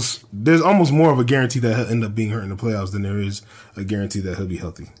almost more of a guarantee that he'll end up being hurt in the playoffs than there is a guarantee that he'll be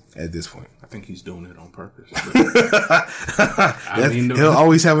healthy at this point. I think he's doing it on purpose. He'll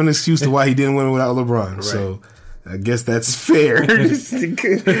always have an excuse to why he didn't win without LeBron. Right. So I guess that's fair.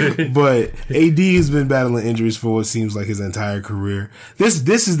 But AD has been battling injuries for what seems like his entire career.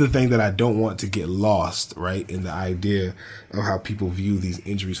 This is the thing that I don't want to get lost, right, in the idea of how people view these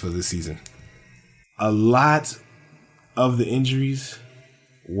injuries for this season. A lot of the injuries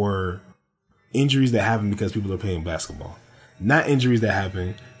were injuries that happen because people are playing basketball, not injuries that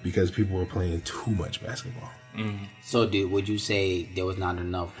happen because people were playing too much basketball. So, would you say there was not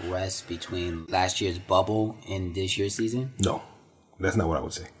enough rest between last year's bubble and this year's season? No, that's not what I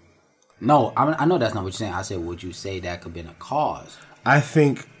would say. No, I know that's not what you're saying. I said, would you say that could have been a cause? I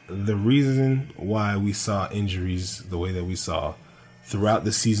think the reason why we saw injuries the way that we saw throughout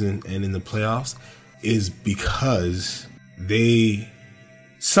the season and in the playoffs is because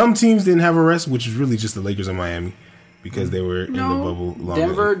some teams didn't have a rest, which is really just the Lakers and Miami, because they were in the bubble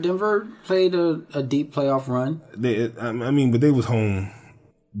longer. Denver played a deep playoff run. But they was home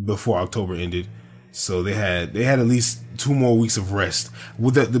before October ended, so they had at least 2 more weeks of rest.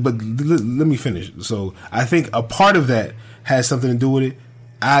 But let me finish. So I think a part of that has something to do with it.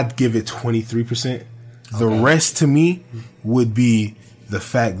 I'd give it 23%. The rest to me would be the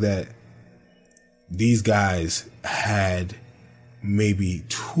fact that these guys had maybe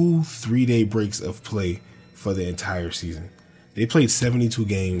 2-3 day breaks of play for the entire season. They played 72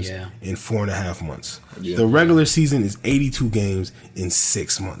 games in 4.5 months. Yeah. The regular season is 82 games in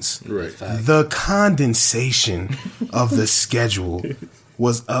 6 months. Right. The condensation of the schedule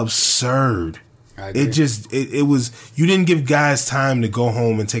was absurd. It was, you didn't give guys time to go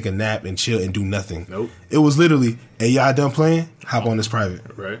home and take a nap and chill and do nothing. Nope. It was literally, hey, y'all done playing? Hop on this private.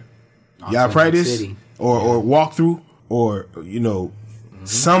 Right. Y'all practice or walk through or,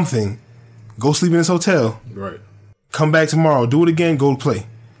 something. Go sleep in this hotel. Right. Come back tomorrow. Do it again. Go play.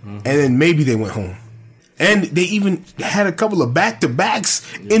 And then maybe they went home. And they even had a couple of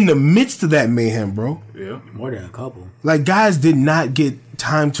back-to-backs in the midst of that mayhem, bro. Yeah. More than a couple. Like, guys did not get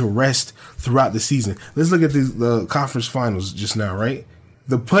time to rest throughout the season. Let's look at the conference finals just now, right?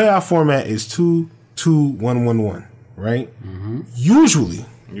 The playoff format is 2-2-1-1-1, right? Usually,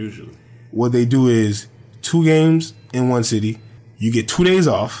 what they do is 2 games in one city. You get 2 days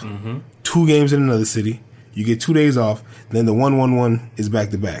off. 2 games in another city. You get 2 days off. Then the 1-1-1 is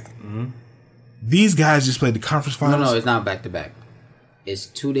back-to-back. These guys just played the conference finals. No, it's not back-to-back. It's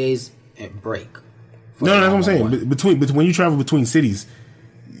 2 days break. No, that's what I'm saying. Between when you travel between cities,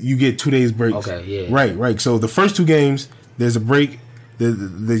 you get 2 days breaks. Okay, yeah. Right. So the first 2 games, there's a break.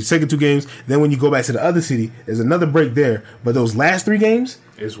 The second 2 games, then when you go back to the other city, there's another break there. But those last 3 games,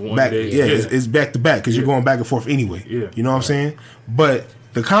 it's one back, day. Yeah, it's back to back because you're going back and forth anyway. Yeah. You know what I'm saying? But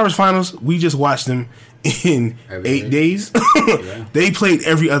the conference finals, we just watched them in 8 days. They played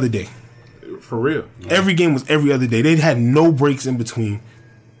every other day. For real. Every game was every other day. They had no breaks in between.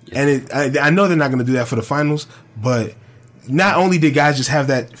 And I know they're not going to do that for the finals, but not only did guys just have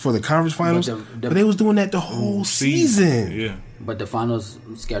that for the conference finals, but they was doing that the whole season. Yeah. But the finals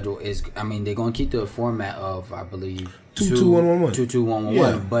schedule is, they're going to keep the format of, I believe, 2-2-1-1-1. 2-2-1-1-1.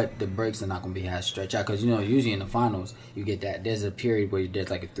 Yeah. But the breaks are not going to be as stretched out because, usually in the finals, you get that. There's a period where there's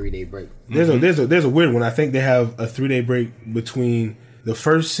like a 3-day break. There's a weird one. I think they have a 3-day break between the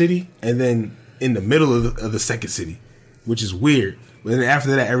first city and then in the middle of the second city, which is weird. But then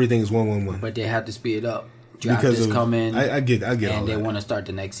after that, everything is 1-1-1. But they have to speed it up. Drafters come in. I get all and they that. want to start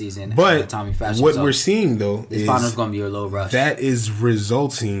the next season. But at a timely fashion. What we're seeing though this is final's going to be a low rush. That is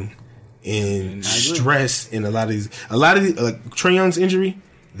resulting in stress in a lot of these. Like Trae Young's injury,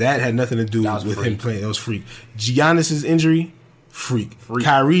 that had nothing to do with him playing. It was freak. Giannis's injury, freak.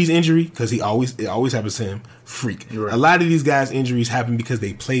 Kyrie's injury, because it always happens to him, freak. Right. A lot of these guys' injuries happen because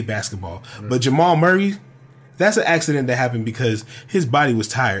they play basketball. Right. But Jamal Murray, that's an accident that happened because his body was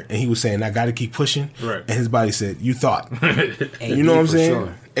tired and he was saying, I got to keep pushing. Right. And his body said, you thought. You know what I'm saying?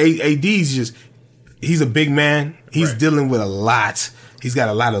 Sure. AD's he's a big man. He's dealing with a lot. He's got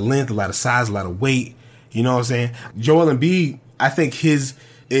a lot of length, a lot of size, a lot of weight. You know what I'm saying? Joel Embiid, I think his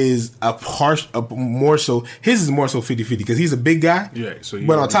is more so 50-50 because he's a big guy. Yeah. So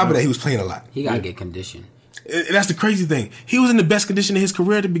but on top of that, he was playing a lot. He got to get conditioned. And that's the crazy thing. He was in the best condition of his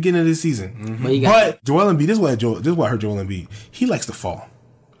career at the beginning of the season. But Joel Embiid, this is what hurt Joel Embiid. He likes to fall.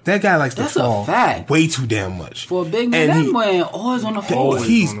 That guy likes to fall way too damn much. For a big man, that man always on the floor.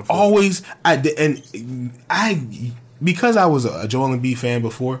 He's always, because I was a Joel Embiid fan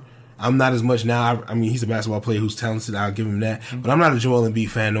before, I'm not as much now. I mean, he's a basketball player who's talented. I'll give him that. But I'm not a Joel Embiid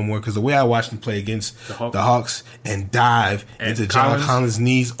fan no more because the way I watched him play against the Hawks and dive into John Collins'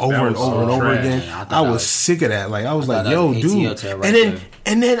 knees over and over again, I was sick of that. Like I was like, yo, dude.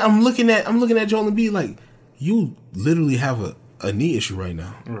 And then I'm looking at Joel Embiid like, you literally have a knee issue right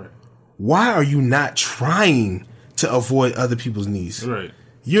now. Right. Why are you not trying to avoid other people's knees? Right.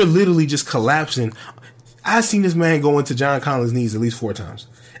 You're literally just collapsing. I've seen this man go into John Collins' knees at least 4 times.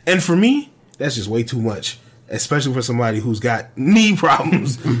 And for me, that's just way too much, especially for somebody who's got knee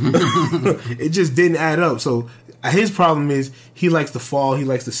problems. It just didn't add up. So His problem is he likes to fall, he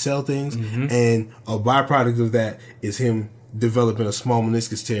likes to sell things, and a byproduct of that is him developing a small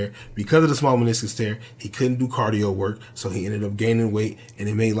meniscus tear. Because of the small meniscus tear, he couldn't do cardio work, so he ended up gaining weight, and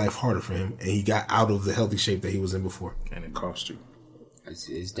it made life harder for him, and he got out of the healthy shape that he was in before. And it cost you.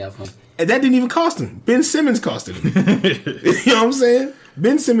 It's definitely. And that didn't even cost him. Ben Simmons costed him. You know what I'm saying?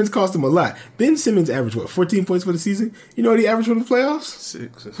 Ben Simmons cost him a lot. Ben Simmons averaged, 14 points for the season? You know what he averaged for the playoffs?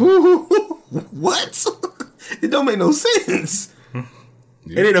 6. What? It don't make no sense. Yeah.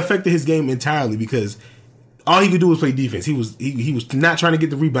 And it affected his game entirely because all he could do was play defense. He was not trying to get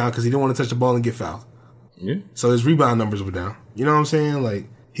the rebound because he didn't want to touch the ball and get fouled. Yeah. So his rebound numbers were down. You know what I'm saying? Like,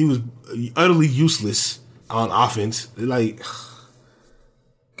 he was utterly useless on offense. Like,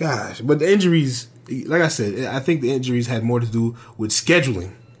 gosh. But the injuries, like I said, I think the injuries had more to do with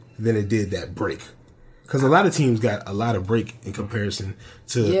scheduling than it did that break. Because a lot of teams got a lot of break in comparison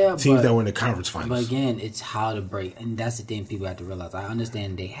to teams that were in the conference finals. But again, it's how the break, and that's the thing people have to realize. I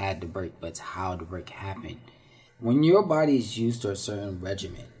understand they had the break, but it's how the break happened. When your body is used to a certain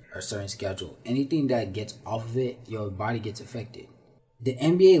regimen or a certain schedule, anything that gets off of it, your body gets affected. The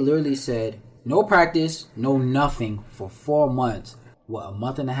NBA literally said, no practice, no nothing for 4 months. What, a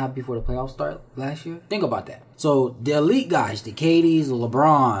month and a half before the playoffs start last year? Think about that. So the elite guys, the KDs, the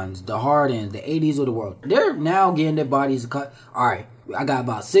LeBrons, the Hardens, the ADs of the world, they're now getting their bodies cut. All right, I got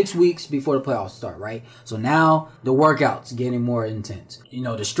about 6 weeks before the playoffs start, right? So now the workouts getting more intense. You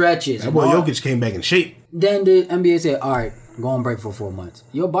know, the stretches. That boy Jokic came back in shape. Then the NBA said, all right, go on break for 4 months.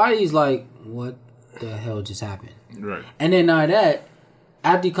 Your body's like, what the hell just happened? Right. And then now that,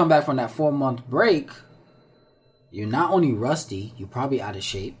 after you come back from that 4 month break, you're not only rusty, you're probably out of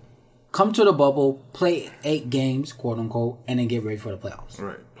shape. Come to the bubble, play 8 games, quote unquote, and then get ready for the playoffs.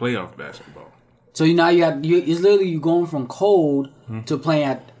 Right. Playoff basketball. So now it's literally you going from cold to playing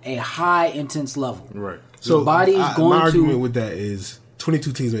at a high intense level. Right. So your body is going my argument with that is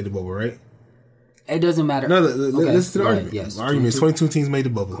 22 teams made the bubble, right? It doesn't matter. No, listen to the argument. Yes, My argument is 22 teams made the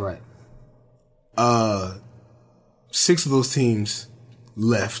bubble. Correct. 6 of those teams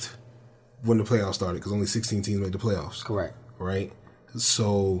left when the playoffs started because only 16 teams made the playoffs. Correct. Right?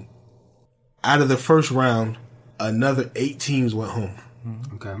 So, out of the first round, another 8 teams went home.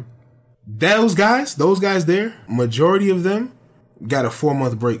 Okay. Those guys there, majority of them got a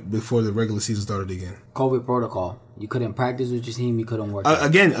 4-month break before the regular season started again. COVID protocol. You couldn't practice with your team. You couldn't work.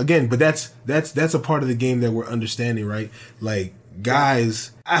 Again, but that's a part of the game that we're understanding, right? Like,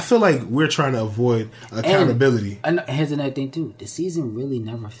 guys, I feel like we're trying to avoid accountability. And here's another thing too: the season really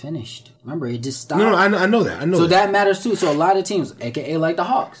never finished. Remember, it just stopped. No, I know that. So that matters too. So a lot of teams, aka like the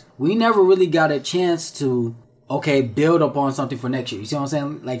Hawks, we never really got a chance to build upon something for next year. You see what I'm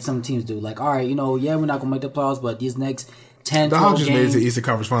saying? Like some teams do. Like, all right, we're not gonna make the playoffs, but these next 10, 12 the Hawks just games, made it to the Eastern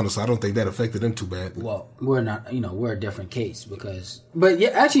Conference Finals, so I don't think that affected them too bad. Well, we're not. We're a different case because. But yeah,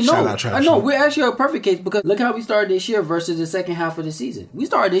 actually Shout no. out Travis I know Schmidt. we're actually a perfect case because look how we started this year versus the second half of the season. We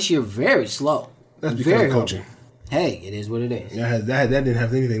started this year very slow. That's because of coaching. Hey, it is what it is. That didn't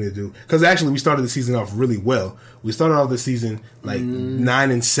have anything to do because actually we started the season off really well. We started off the season like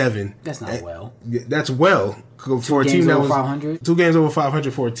 9-7. That's not well. That's well for a team that was 500. 2 games over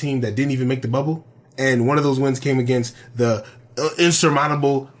 500 for a team that didn't even make the bubble, and one of those wins came against the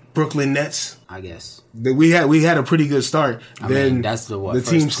insurmountable Brooklyn Nets. I guess we had a pretty good start. I then mean, that's the first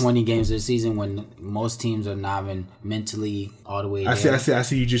teams 20 games of the season when most teams are not even mentally all the way there. I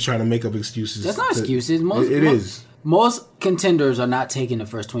see you just trying to make up excuses. That's not excuses. Most contenders are not taking the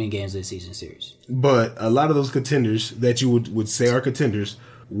first 20 games of the season serious. But a lot of those contenders that you would say are contenders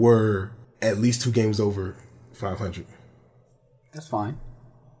were at least 2 games over 500. That's fine.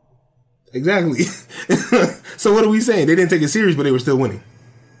 Exactly. So what are we saying? They didn't take it serious, but they were still winning.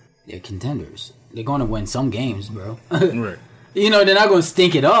 They're contenders. They're going to win some games, bro. Right. They're not going to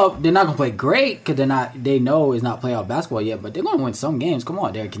stink it up. They're not going to play great because they know it's not playoff basketball yet, but they're going to win some games. Come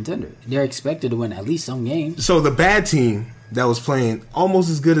on, they're a contender. They're expected to win at least some games. So the bad team that was playing almost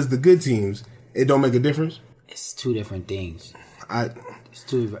as good as the good teams, it don't make a difference? It's 2 different things. It's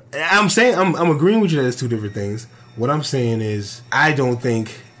 2 different. I'm saying, I'm agreeing with you that it's 2 different things. What I'm saying is, I don't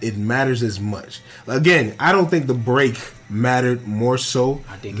think it matters as much. Again, I don't think the break mattered more so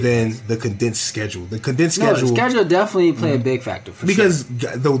than the condensed schedule. The condensed schedule... the schedule definitely play a big factor for because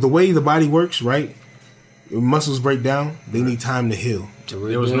the way the body works, right? Muscles break down, they need time to heal.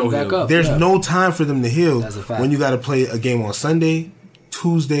 There was no back heal. up. There's no time for them to heal That's a fact. when you got to play a game on Sunday,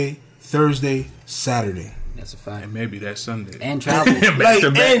 Tuesday, Thursday, Saturday. That's a fact. And maybe that Sunday. And travel. Like,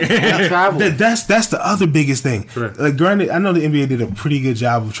 And travel. That's the other biggest thing. Right. Like, granted, I know the NBA did a pretty good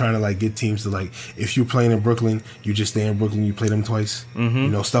job of trying to like get teams to like, if you're playing in Brooklyn, you just stay in Brooklyn, you play them twice, you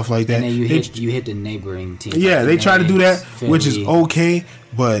know, stuff like that. And then you hit the neighboring teams. Yeah, like they try to do that, Philly. which is okay,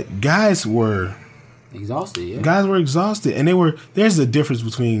 but guys were Exhausted, yeah. Guys were exhausted, and there's a difference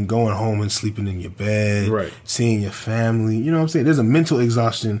between going home and sleeping in your bed, right, seeing your family. You know what I'm saying? There's a mental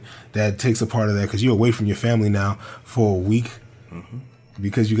exhaustion that takes a part of that because you're away from your family now for a week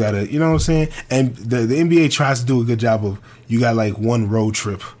because you gotta, you know what I'm saying? And the NBA tries to do a good job of, you got like one road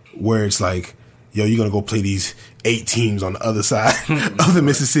trip where it's like, yo, you're gonna go play these 8 teams on the other side of the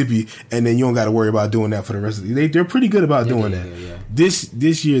Mississippi, and then you don't got to worry about doing that for the rest of the year. They're pretty good about doing that. Yeah.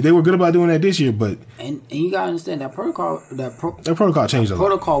 This year, they were good about doing that this year, but and you gotta understand that protocol. That protocol changed a lot.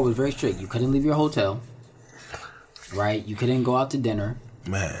 Protocol was very strict. You couldn't leave your hotel, right? You couldn't go out to dinner,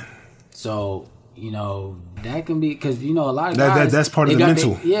 Man. So you know that can be because you know a lot of guys that's part of the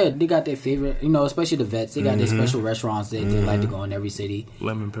mental. They got their favorite. You know, especially the vets. They got their special restaurants they like to go in every city.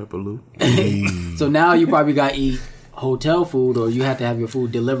 Lemon pepper Lou. So now you probably got to eat hotel food, or you have to have your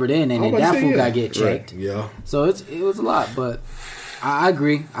food delivered in, and then that food got to get checked. Right. Yeah. So it was a lot, but I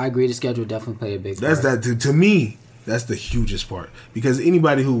agree. The schedule definitely played a big part. That's that to me. That's the hugest part because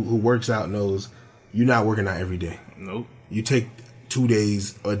anybody who works out knows you're not working out every day. Nope. You take 2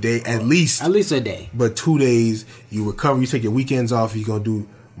 days a day at least. At least a day. But 2 days you recover. You take your weekends off. You're gonna do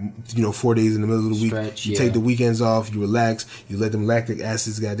 4 days in the middle of the week. Stretch, you take the weekends off. You relax. You let them lactic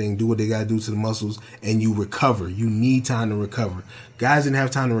acids goddamn do what they gotta do to the muscles, and you recover. You need time to recover. Guys didn't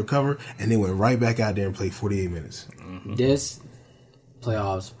have time to recover, and they went right back out there and played 48 minutes. This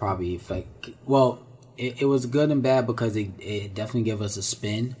playoffs probably it was good and bad because it definitely gave us a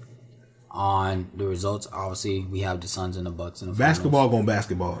spin on the results. Obviously, we have the Suns and the Bucks in the basketball going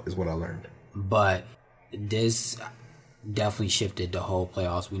basketball is what I learned. But this definitely shifted the whole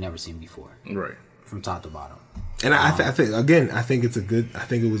playoffs we never seen before, right, from top to bottom. And I think it's a good. I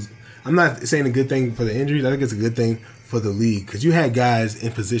think it was. I'm not saying a good thing for the injuries. I think it's a good thing for the league because you had guys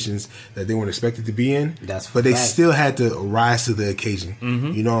in positions that they weren't expected to be in, but they still had to rise to the occasion.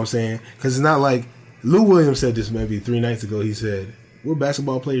 You know what I'm saying? Because it's not like Lou Williams said this maybe 3 nights ago. He said, "We're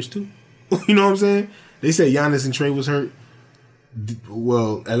basketball players too." You know what I'm saying? They said Giannis and Trey was hurt.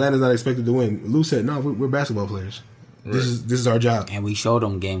 Well, Atlanta's not expected to win. Lou said, "No, we're basketball players. Right. This is our job." And we showed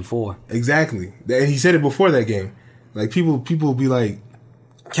them Game 4. Exactly, and he said it before that game. Like people be like,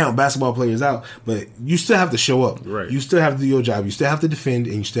 count basketball players out, but you still have to show up. Right. You still have to do your job. You still have to defend,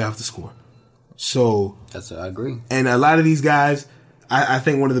 and you still have to score. So I agree. And a lot of these guys, I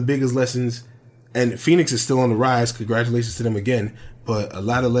think one of the biggest lessons, and Phoenix is still on the rise. Congratulations to them again. But a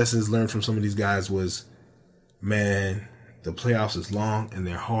lot of lessons learned from some of these guys was, man, the playoffs is long and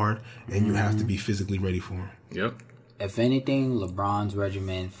they're hard, and you have to be physically ready for them. Yep. If anything, LeBron's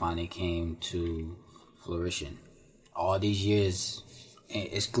regimen finally came to fruition. All these years,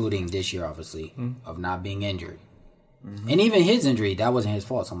 excluding this year, obviously, of not being injured. And even his injury, that wasn't his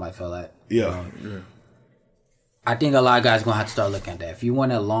fault. Somebody fell at. Yeah. I think a lot of guys going to have to start looking at that. If you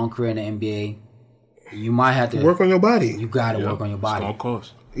want a long career in the NBA, you might have to work on your body. You got to work on your body. It's going to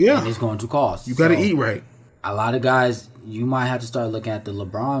cost. Yeah. And it's going to cost. You got to eat right. A lot of guys, you might have to start looking at the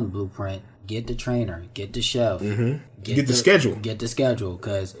LeBron blueprint. Get the trainer. Get the chef. Get the schedule. Get the schedule.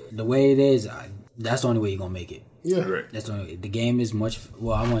 Because the way it is, that's the only way you're going to make it. Yeah. Right. That's the only way. The game is much,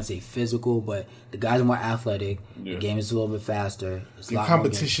 well, I wouldn't say physical, but the guys are more athletic. Yeah. The game is a little bit faster. The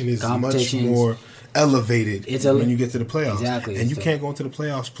competition is much more elevated when you get to the playoffs. Exactly. And you can't go into the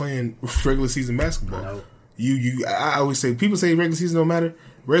playoffs playing regular season basketball. Nope. I always say, people say regular season don't matter.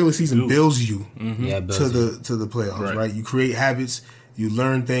 Regular season builds you to the playoffs, right? You create habits, you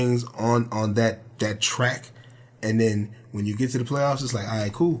learn things on that track, and then when you get to the playoffs, it's like, all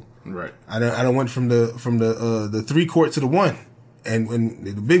right, cool. Right. I don't went from the 3 court to the 1, and when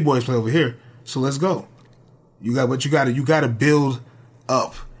the big boys play over here, so let's go. You got to build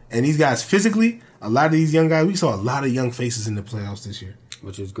up, and these guys physically, a lot of these young guys, we saw a lot of young faces in the playoffs this year,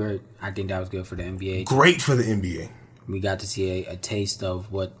 which was great. I think that was good for the NBA. Great for the NBA. We got to see a taste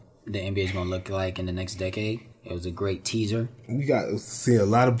of what the NBA is going to look like in the next decade. It was a great teaser. We got to see a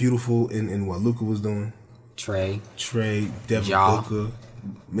lot of beautiful in what Luka was doing. Trey, Devin Booker,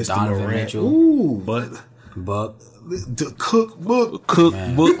 Mr. Donovan Morant. Mitchell. Ooh, Buck. The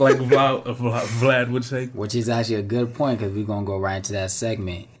cookbook, like Vlad would say. Which is actually a good point because we're going to go right into that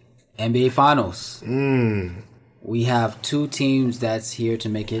segment. NBA Finals. We have 2 teams that's here to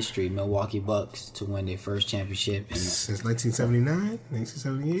make history. Milwaukee Bucks to win their first championship since 1979,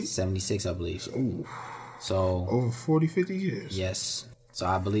 1978? 76, I believe. Ooh. So over 40, 50 years. Yes. So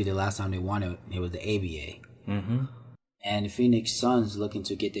I believe the last time they won it was the ABA. Mm-hmm. And the Phoenix Suns looking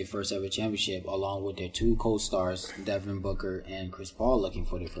to get their first ever championship, along with their two co-stars, Devin Booker and Chris Paul, looking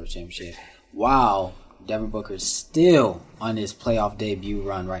for their first championship. Wow, Devin Booker's still on his playoff debut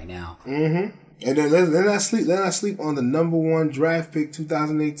run right now. Mm-hmm. And then let's not sleep on the number 1 draft pick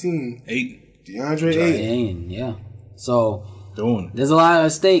 2018. DeAndre Ayton. Yeah. So there's a lot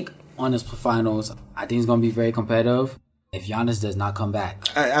at stake on this finals. I think it's going to be very competitive if Giannis does not come back.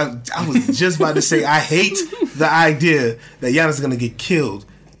 I was just about to say, I hate the idea that Giannis is going to get killed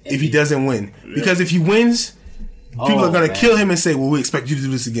if he doesn't win. Because if he wins, people are going to kill him and say, well, we expect you to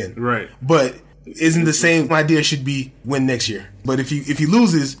do this again. Right. But isn't the same idea should be win next year. But if he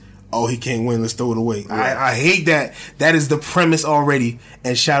loses, he can't win, let's throw it away. Right. I hate that. That is the premise already.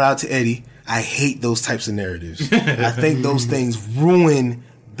 And shout out to Eddie. I hate those types of narratives. I think those things ruin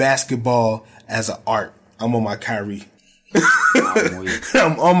basketball as an art. I'm on my Kyrie.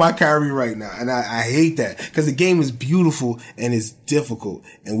 I'm on my Kyrie right now, and I hate that because the game is beautiful and it's difficult,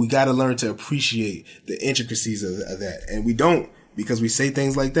 and we got to learn to appreciate the intricacies of that, and we don't because we say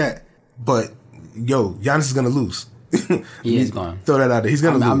things like that. But Giannis is gonna lose. He is going. Throw that out there. He's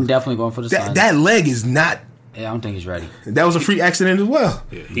gonna lose. I'm definitely going for the Suns. That leg is not. Yeah, I don't think he's ready. That was a freak accident as well.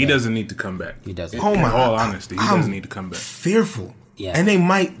 Yeah, he doesn't need to come back. He doesn't. Oh my! In all honesty, he doesn't need to come back. Fearful. Yeah, and they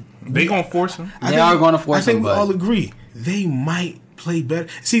might. They gonna force him. They are going to force him. I think we all agree they might play better.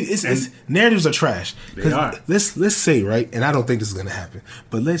 See, it's narratives are trash. They are. Let's say, right, and I don't think this is going to happen,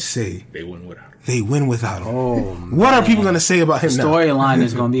 but let's say they win without him. They win without him. Oh, what are people going to say about him now? Storyline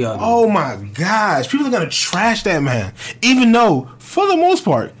is going to be ugly. Oh my gosh, people are going to trash that man, even though for the most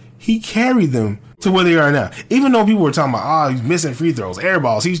part he carried them to where they are now. Even though people were talking about, he's missing free throws, air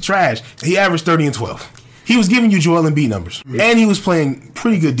balls, he's trash. He averaged 30 and 12. He was giving you Joel Embiid numbers, and he was playing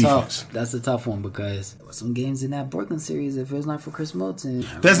pretty good defense. That's a tough one because there were some games in that Brooklyn series. If it was not for Chris Middleton,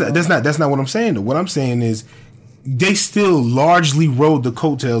 that's not what I'm saying. Though. What I'm saying is they still largely rode the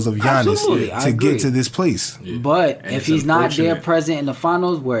coattails of Giannis to get to this place. Yeah. But if he's not there present in the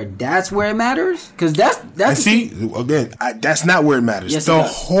finals, that's where it matters. Because that's again, that's not where it matters. Yes, the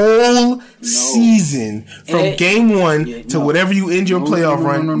whole season from game 1 to whatever you end your playoff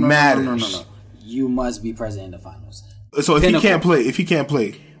run matters. No. You must be present in the finals. So if he can't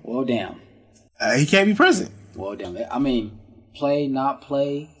play, well, damn, he can't be present. Well, damn. I mean, play, not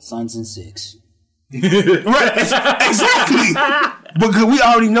play, Suns in 6. Right, exactly. Because we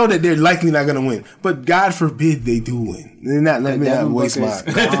already know that they're likely not going to win. But God forbid they do win. Let me not waste my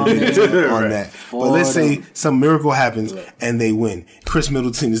confidence on that. But let's say some miracle happens and they win. Chris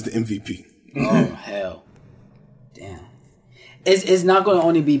Middleton is the MVP. Oh hell. It's not going to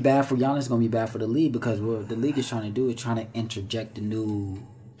only be bad for Giannis. It's going to be bad for the league because what the league is trying to do is trying to interject the new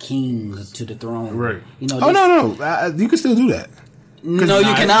king to the throne. Right. No. You can still do that. No,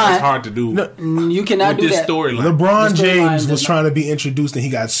 you cannot. It's hard to do. No, you cannot do that. Storyline. LeBron James was trying to be introduced and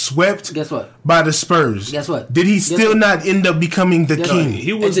he got swept. Guess what? By the Spurs. Guess what? Did he still not end up becoming the king?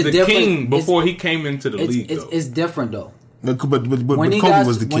 He was the king before he came into the league. It's different though. But Kobe was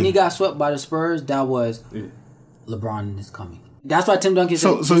the king. When he got swept by the Spurs, that was LeBron is coming. That's why Tim Duncan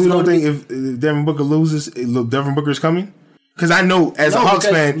said. So you don't think if Devin Booker loses, Devin Booker is coming? Because I know as a Hawks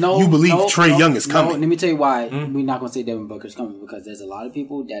fan, you believe Trae Young is coming. Let me tell you why we're not going to say Devin Booker is coming. Because there's a lot of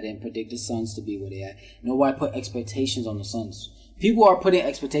people that didn't predict the Suns to be where they at. Nobody put expectations on the Suns. People are putting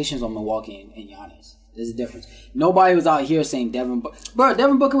expectations on Milwaukee and Giannis. There's a difference. Nobody was out here saying Devin Booker. Bro,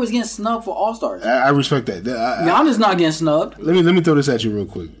 Devin Booker was getting snubbed for All-Stars. I respect that. Giannis not getting snubbed. Let me throw this at you real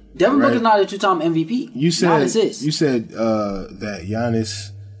quick. Devin Booker's not a 2-time MVP. You said that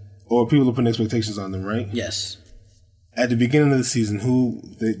Giannis, or people are putting expectations on them, right? Yes. At the beginning of the season, who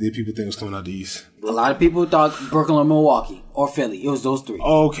did people think was coming out the East? A lot of people thought Brooklyn or Milwaukee or Philly. It was those three.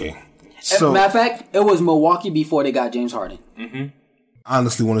 Okay. So, matter of fact, it was Milwaukee before they got James Harden. Mm-hmm. I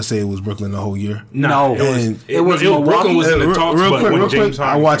honestly want to say it was Brooklyn the whole year. No. It was Brooklyn was in the talks, real quick, James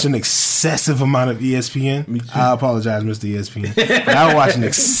Harden. I watch an excessive amount of ESPN. I apologize, Mr. ESPN. But I watch an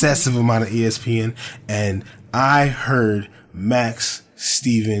excessive amount of ESPN, and I heard Max,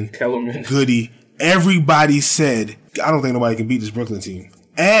 Steven, Kellerman, Goody, everybody said, I don't think nobody can beat this Brooklyn team.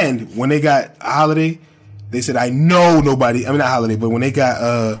 And when they got Holiday, they said, I know nobody, not Holiday, but when they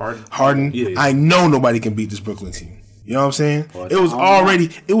got Harden, I know nobody can beat this Brooklyn team. You know what I'm saying? It was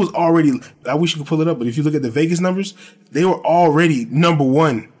already, I wish you could pull it up, but if you look at the Vegas numbers, they were already number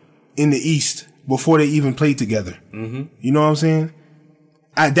 1 in the East before they even played together. Mm-hmm. You know what I'm saying?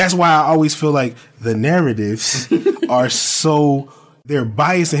 That's why I always feel like the narratives are so, they're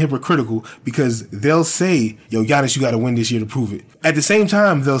biased and hypocritical because they'll say, yo, Giannis, you got to win this year to prove it. At the same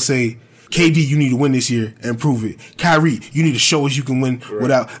time, they'll say, KD, you need to win this year and prove it. Kyrie, you need to show us you can win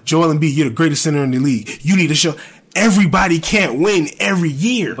without Joel Embiid. You're the greatest center in the league. You need to show. Everybody can't win every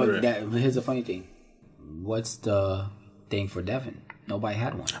year. But here's the funny thing. What's the thing for Devin? Nobody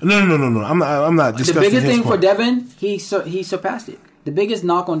had one. No. I'm not discussing the biggest his thing point. for Devin, he surpassed it. The biggest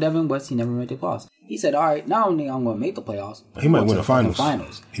knock on Devin was he never made the playoffs. He said, "All right, not only I'm going to make the playoffs, He might win the finals.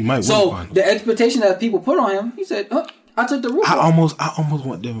 He might win the finals. So the expectation that people put on him, he said, I took the roof. I almost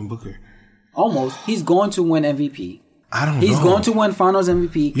want Devin Booker. Almost. He's going to win MVP. I don't know. He's going to win Finals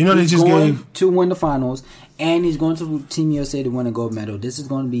MVP. You know they he's just going gave to win the Finals, and he's going to Team USA to win a gold medal. This is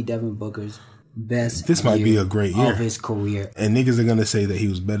going to be Devin Booker's best. This might be a great year of his career, and niggas are gonna say that he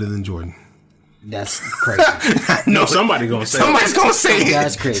was better than Jordan. That's crazy. No, somebody gonna say. Somebody's gonna say it.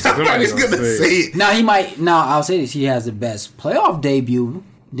 That's crazy. Somebody's gonna say it. Now he might. Now I'll say this: he has the best playoff debut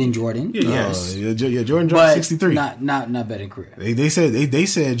than Jordan. Yes. Jordan dropped 63. Not better than career. They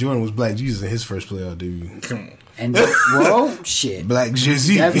said Jordan was Black Jesus in his first playoff debut. Come on. And well, shit. Black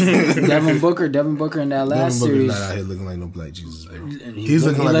Jesus. Devin Booker in that last Devin series. Booker's not out here looking like no Black Jesus, bro. He's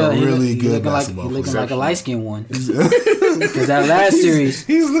looking like a really good basketball player. He's looking like a light skinned one. Because that last series,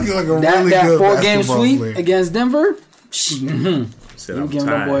 he's looking like a really that good 4-game basketball sweep player. against Denver. Said You I'm giving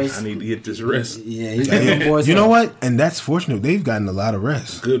them tired. boys- I need to get this rest. Yeah, he's giving them boys You know help. what? And that's fortunate. They've gotten a lot of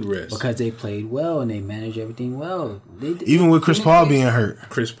rest. Good rest. Because they played well and they managed everything well. Even with Chris Paul being hurt.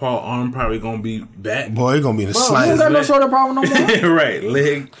 Chris Paul arm probably gonna be back. Boy, he's going to be in the Bro, he slightest. don't got no shoulder problem no more. Right,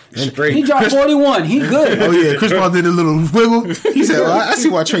 leg straight. He dropped 41. He good. Oh, yeah. Chris Paul did a little wiggle. He said, well, I see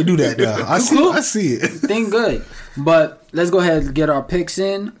why Trey do that now. I see it. Thing good. But let's go ahead and get our picks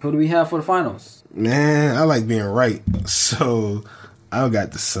in. Who do we have for the finals? Man, I like being right. So, I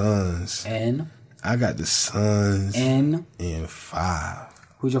got the Suns. And I got the Suns in 5.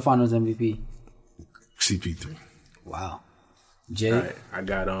 who's your finals MVP? CP3. Wow. Jay? Right, I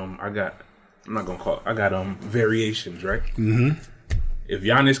got I'm not gonna call it. I got variations, right? Mm-hmm. If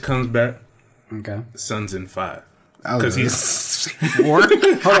Giannis comes back, Okay. Suns in 5. Because he's 4? Hold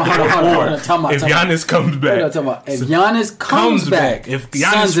on. If Giannis comes back, If Giannis comes back, if Suns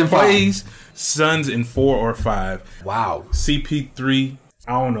Giannis in 5. plays, Suns in 4 or 5. Wow. CP3,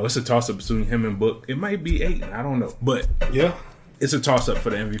 I don't know. It's a toss up between him and Book. It might be 8. I don't know, but yeah, it's a toss up for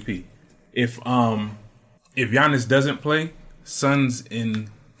the MVP. If Giannis doesn't play, Suns in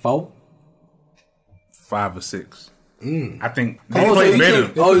 4? 5 or 6. I think they So play you better.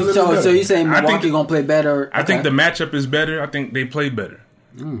 think, so you saying I think Milwaukee gonna play better? I think the matchup is better. I think they play better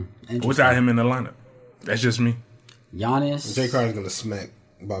without him in the lineup. That's just me. Giannis. Jay Carter's going to smack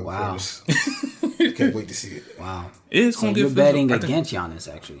Bobby Wow. Portis. Can't wait to see it. Wow. It's So gonna you're get betting physical. against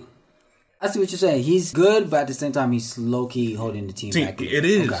Giannis, actually. I see what you're saying. He's good, but at the same time, he's low key holding the team back. It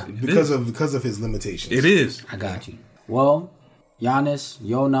is Okay. Because of his limitations. It is. I got you. Well, Giannis,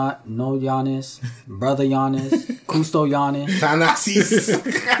 Not, No Giannis, Brother Giannis, Kusto Giannis,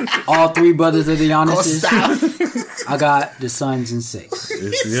 Thanasis. all 3 brothers of the Giannis's. I got the Suns in 6.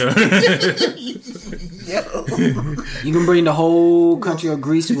 You can bring the whole country of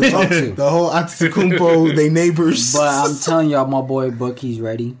Greece with y'all too. The whole Antetokounmpo, they neighbors. But I'm telling y'all, my boy Book, he's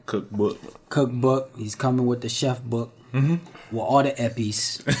ready. Cookbook. He's coming with the chef book with all the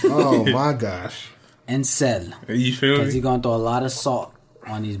eppies Oh my gosh. and sell. You feel Because me? he's gonna throw a lot of salt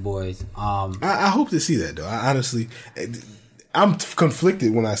on these boys. I hope to see that though. I honestly, I'm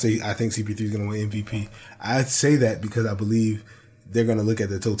conflicted when I say I think CP3 is going to win MVP. I say that because I believe they're going to look at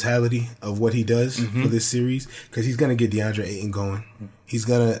the totality of what he does for this series, because he's going to get DeAndre Ayton going. He's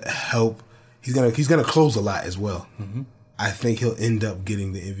going to help. He's going to close a lot as well. I think he'll end up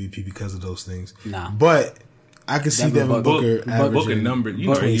getting the MVP because of those things. Nah. But I can see Devin Booker averaging Booker number, you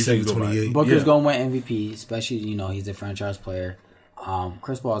know, 27, 28. Booker's gonna win MVP, especially he's a franchise player.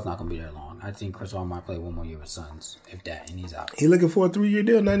 Chris Paul's not gonna be there long. I think Chris Paul might play one more year with Suns, if that, and he's out. He looking for a 3-year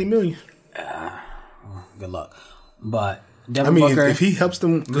deal, $90 million. Good luck. But Devin I mean, Booker, if he helps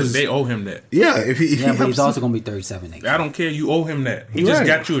them, Because they owe him that. yeah, if he but helps he's them, also gonna be 37 next year. I don't care. You owe him that. He You're just right.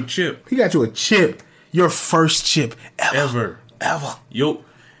 got you a chip. he got you a chip, your first chip Ever. ever.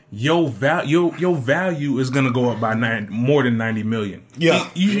 Your value is gonna go up by more than 90 million. Yeah.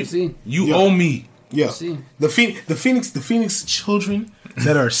 you see. Yeah. owe me. Yeah, See. the Phoenix children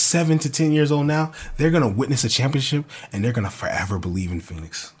that are 7 to 10 years old now, they're gonna witness a championship and they're gonna forever believe in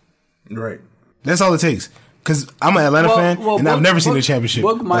Phoenix. Right. That's all it takes. Because I'm an Atlanta fan and I've never seen a championship,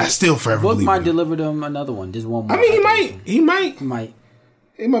 but I still forever Book believe might in it. deliver them another one, just one more. I mean, he might. Might.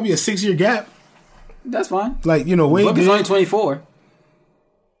 It might be a 6-year gap. That's fine. Like, you know, Wade Book is did. only 24.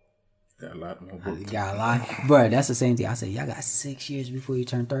 Got a lot more You books. got a lot. Bro, that's the same thing. I said, y'all got 6 years before you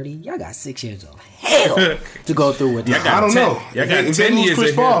turn 30. Y'all got 6 years of hell to go through with. Y'all got I don't 10. know. Y'all got If 10 they lose years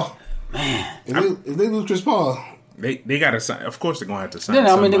Chris ahead. Paul, Man. If they lose Chris Paul, they got to sign. Of course, they're going to have to sign. I mean,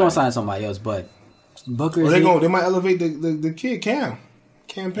 somebody. they're gonna sign somebody else, but Booker. They might elevate the kid Cam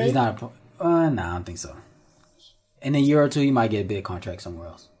Payne. He's not. I don't think so. In a year or two, he might get a big contract somewhere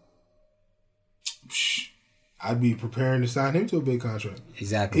else. I'd be preparing to sign him to a big contract.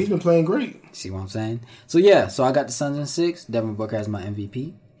 Exactly. He's been playing great. See what I'm saying? So yeah, so I got the Suns in 6. Devin Booker as my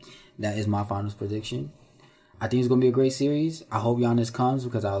MVP. That is my finals prediction. I think it's gonna be a great series. I hope Giannis comes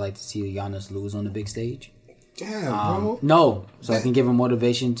because I would like to see Giannis lose on the big stage. Damn, bro. No, so I can give him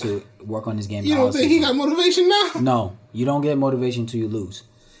motivation to work on his game. You don't think he got motivation now? No, you don't get motivation until you lose.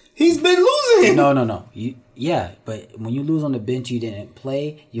 He's been losing. No. Yeah, but when you lose on the bench, you didn't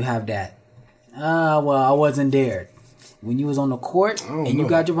play. You have that. Well, I wasn't there. When you was on the court and you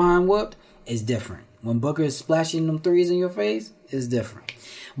got your behind whooped, it's different. When Booker is splashing them threes in your face, it's different.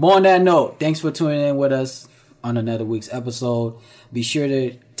 More on that note, thanks for tuning in with us on another week's episode. Be sure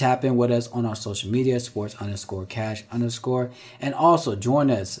to tap in with us on our social media, sports_cash_. And also join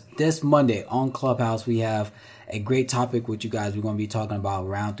us this Monday on Clubhouse. We have a great topic with you guys. We're going to be talking about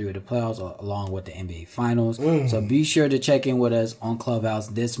round 3 of the playoffs along with the NBA Finals. So be sure to check in with us on Clubhouse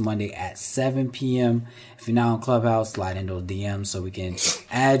this Monday at 7 p.m. If you're not on Clubhouse, slide in those DMs so we can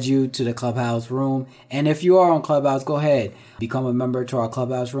add you to the Clubhouse room. And if you are on Clubhouse, go ahead. Become a member to our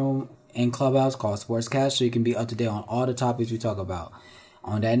Clubhouse room in Clubhouse called Sports Cash so you can be up to date on all the topics we talk about.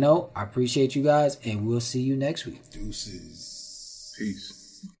 On that note, I appreciate you guys, and we'll see you next week. Deuces. Peace.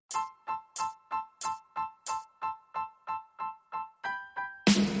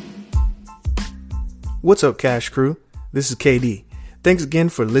 What's up, Cash Crew? This is KD. Thanks again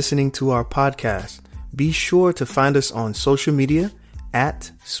for listening to our podcast. Be sure to find us on social media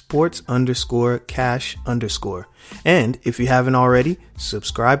at sports_cash_. And if you haven't already,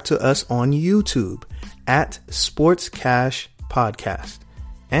 subscribe to us on YouTube at Sports Cash Podcast.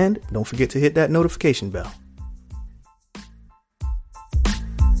 And don't forget to hit that notification bell.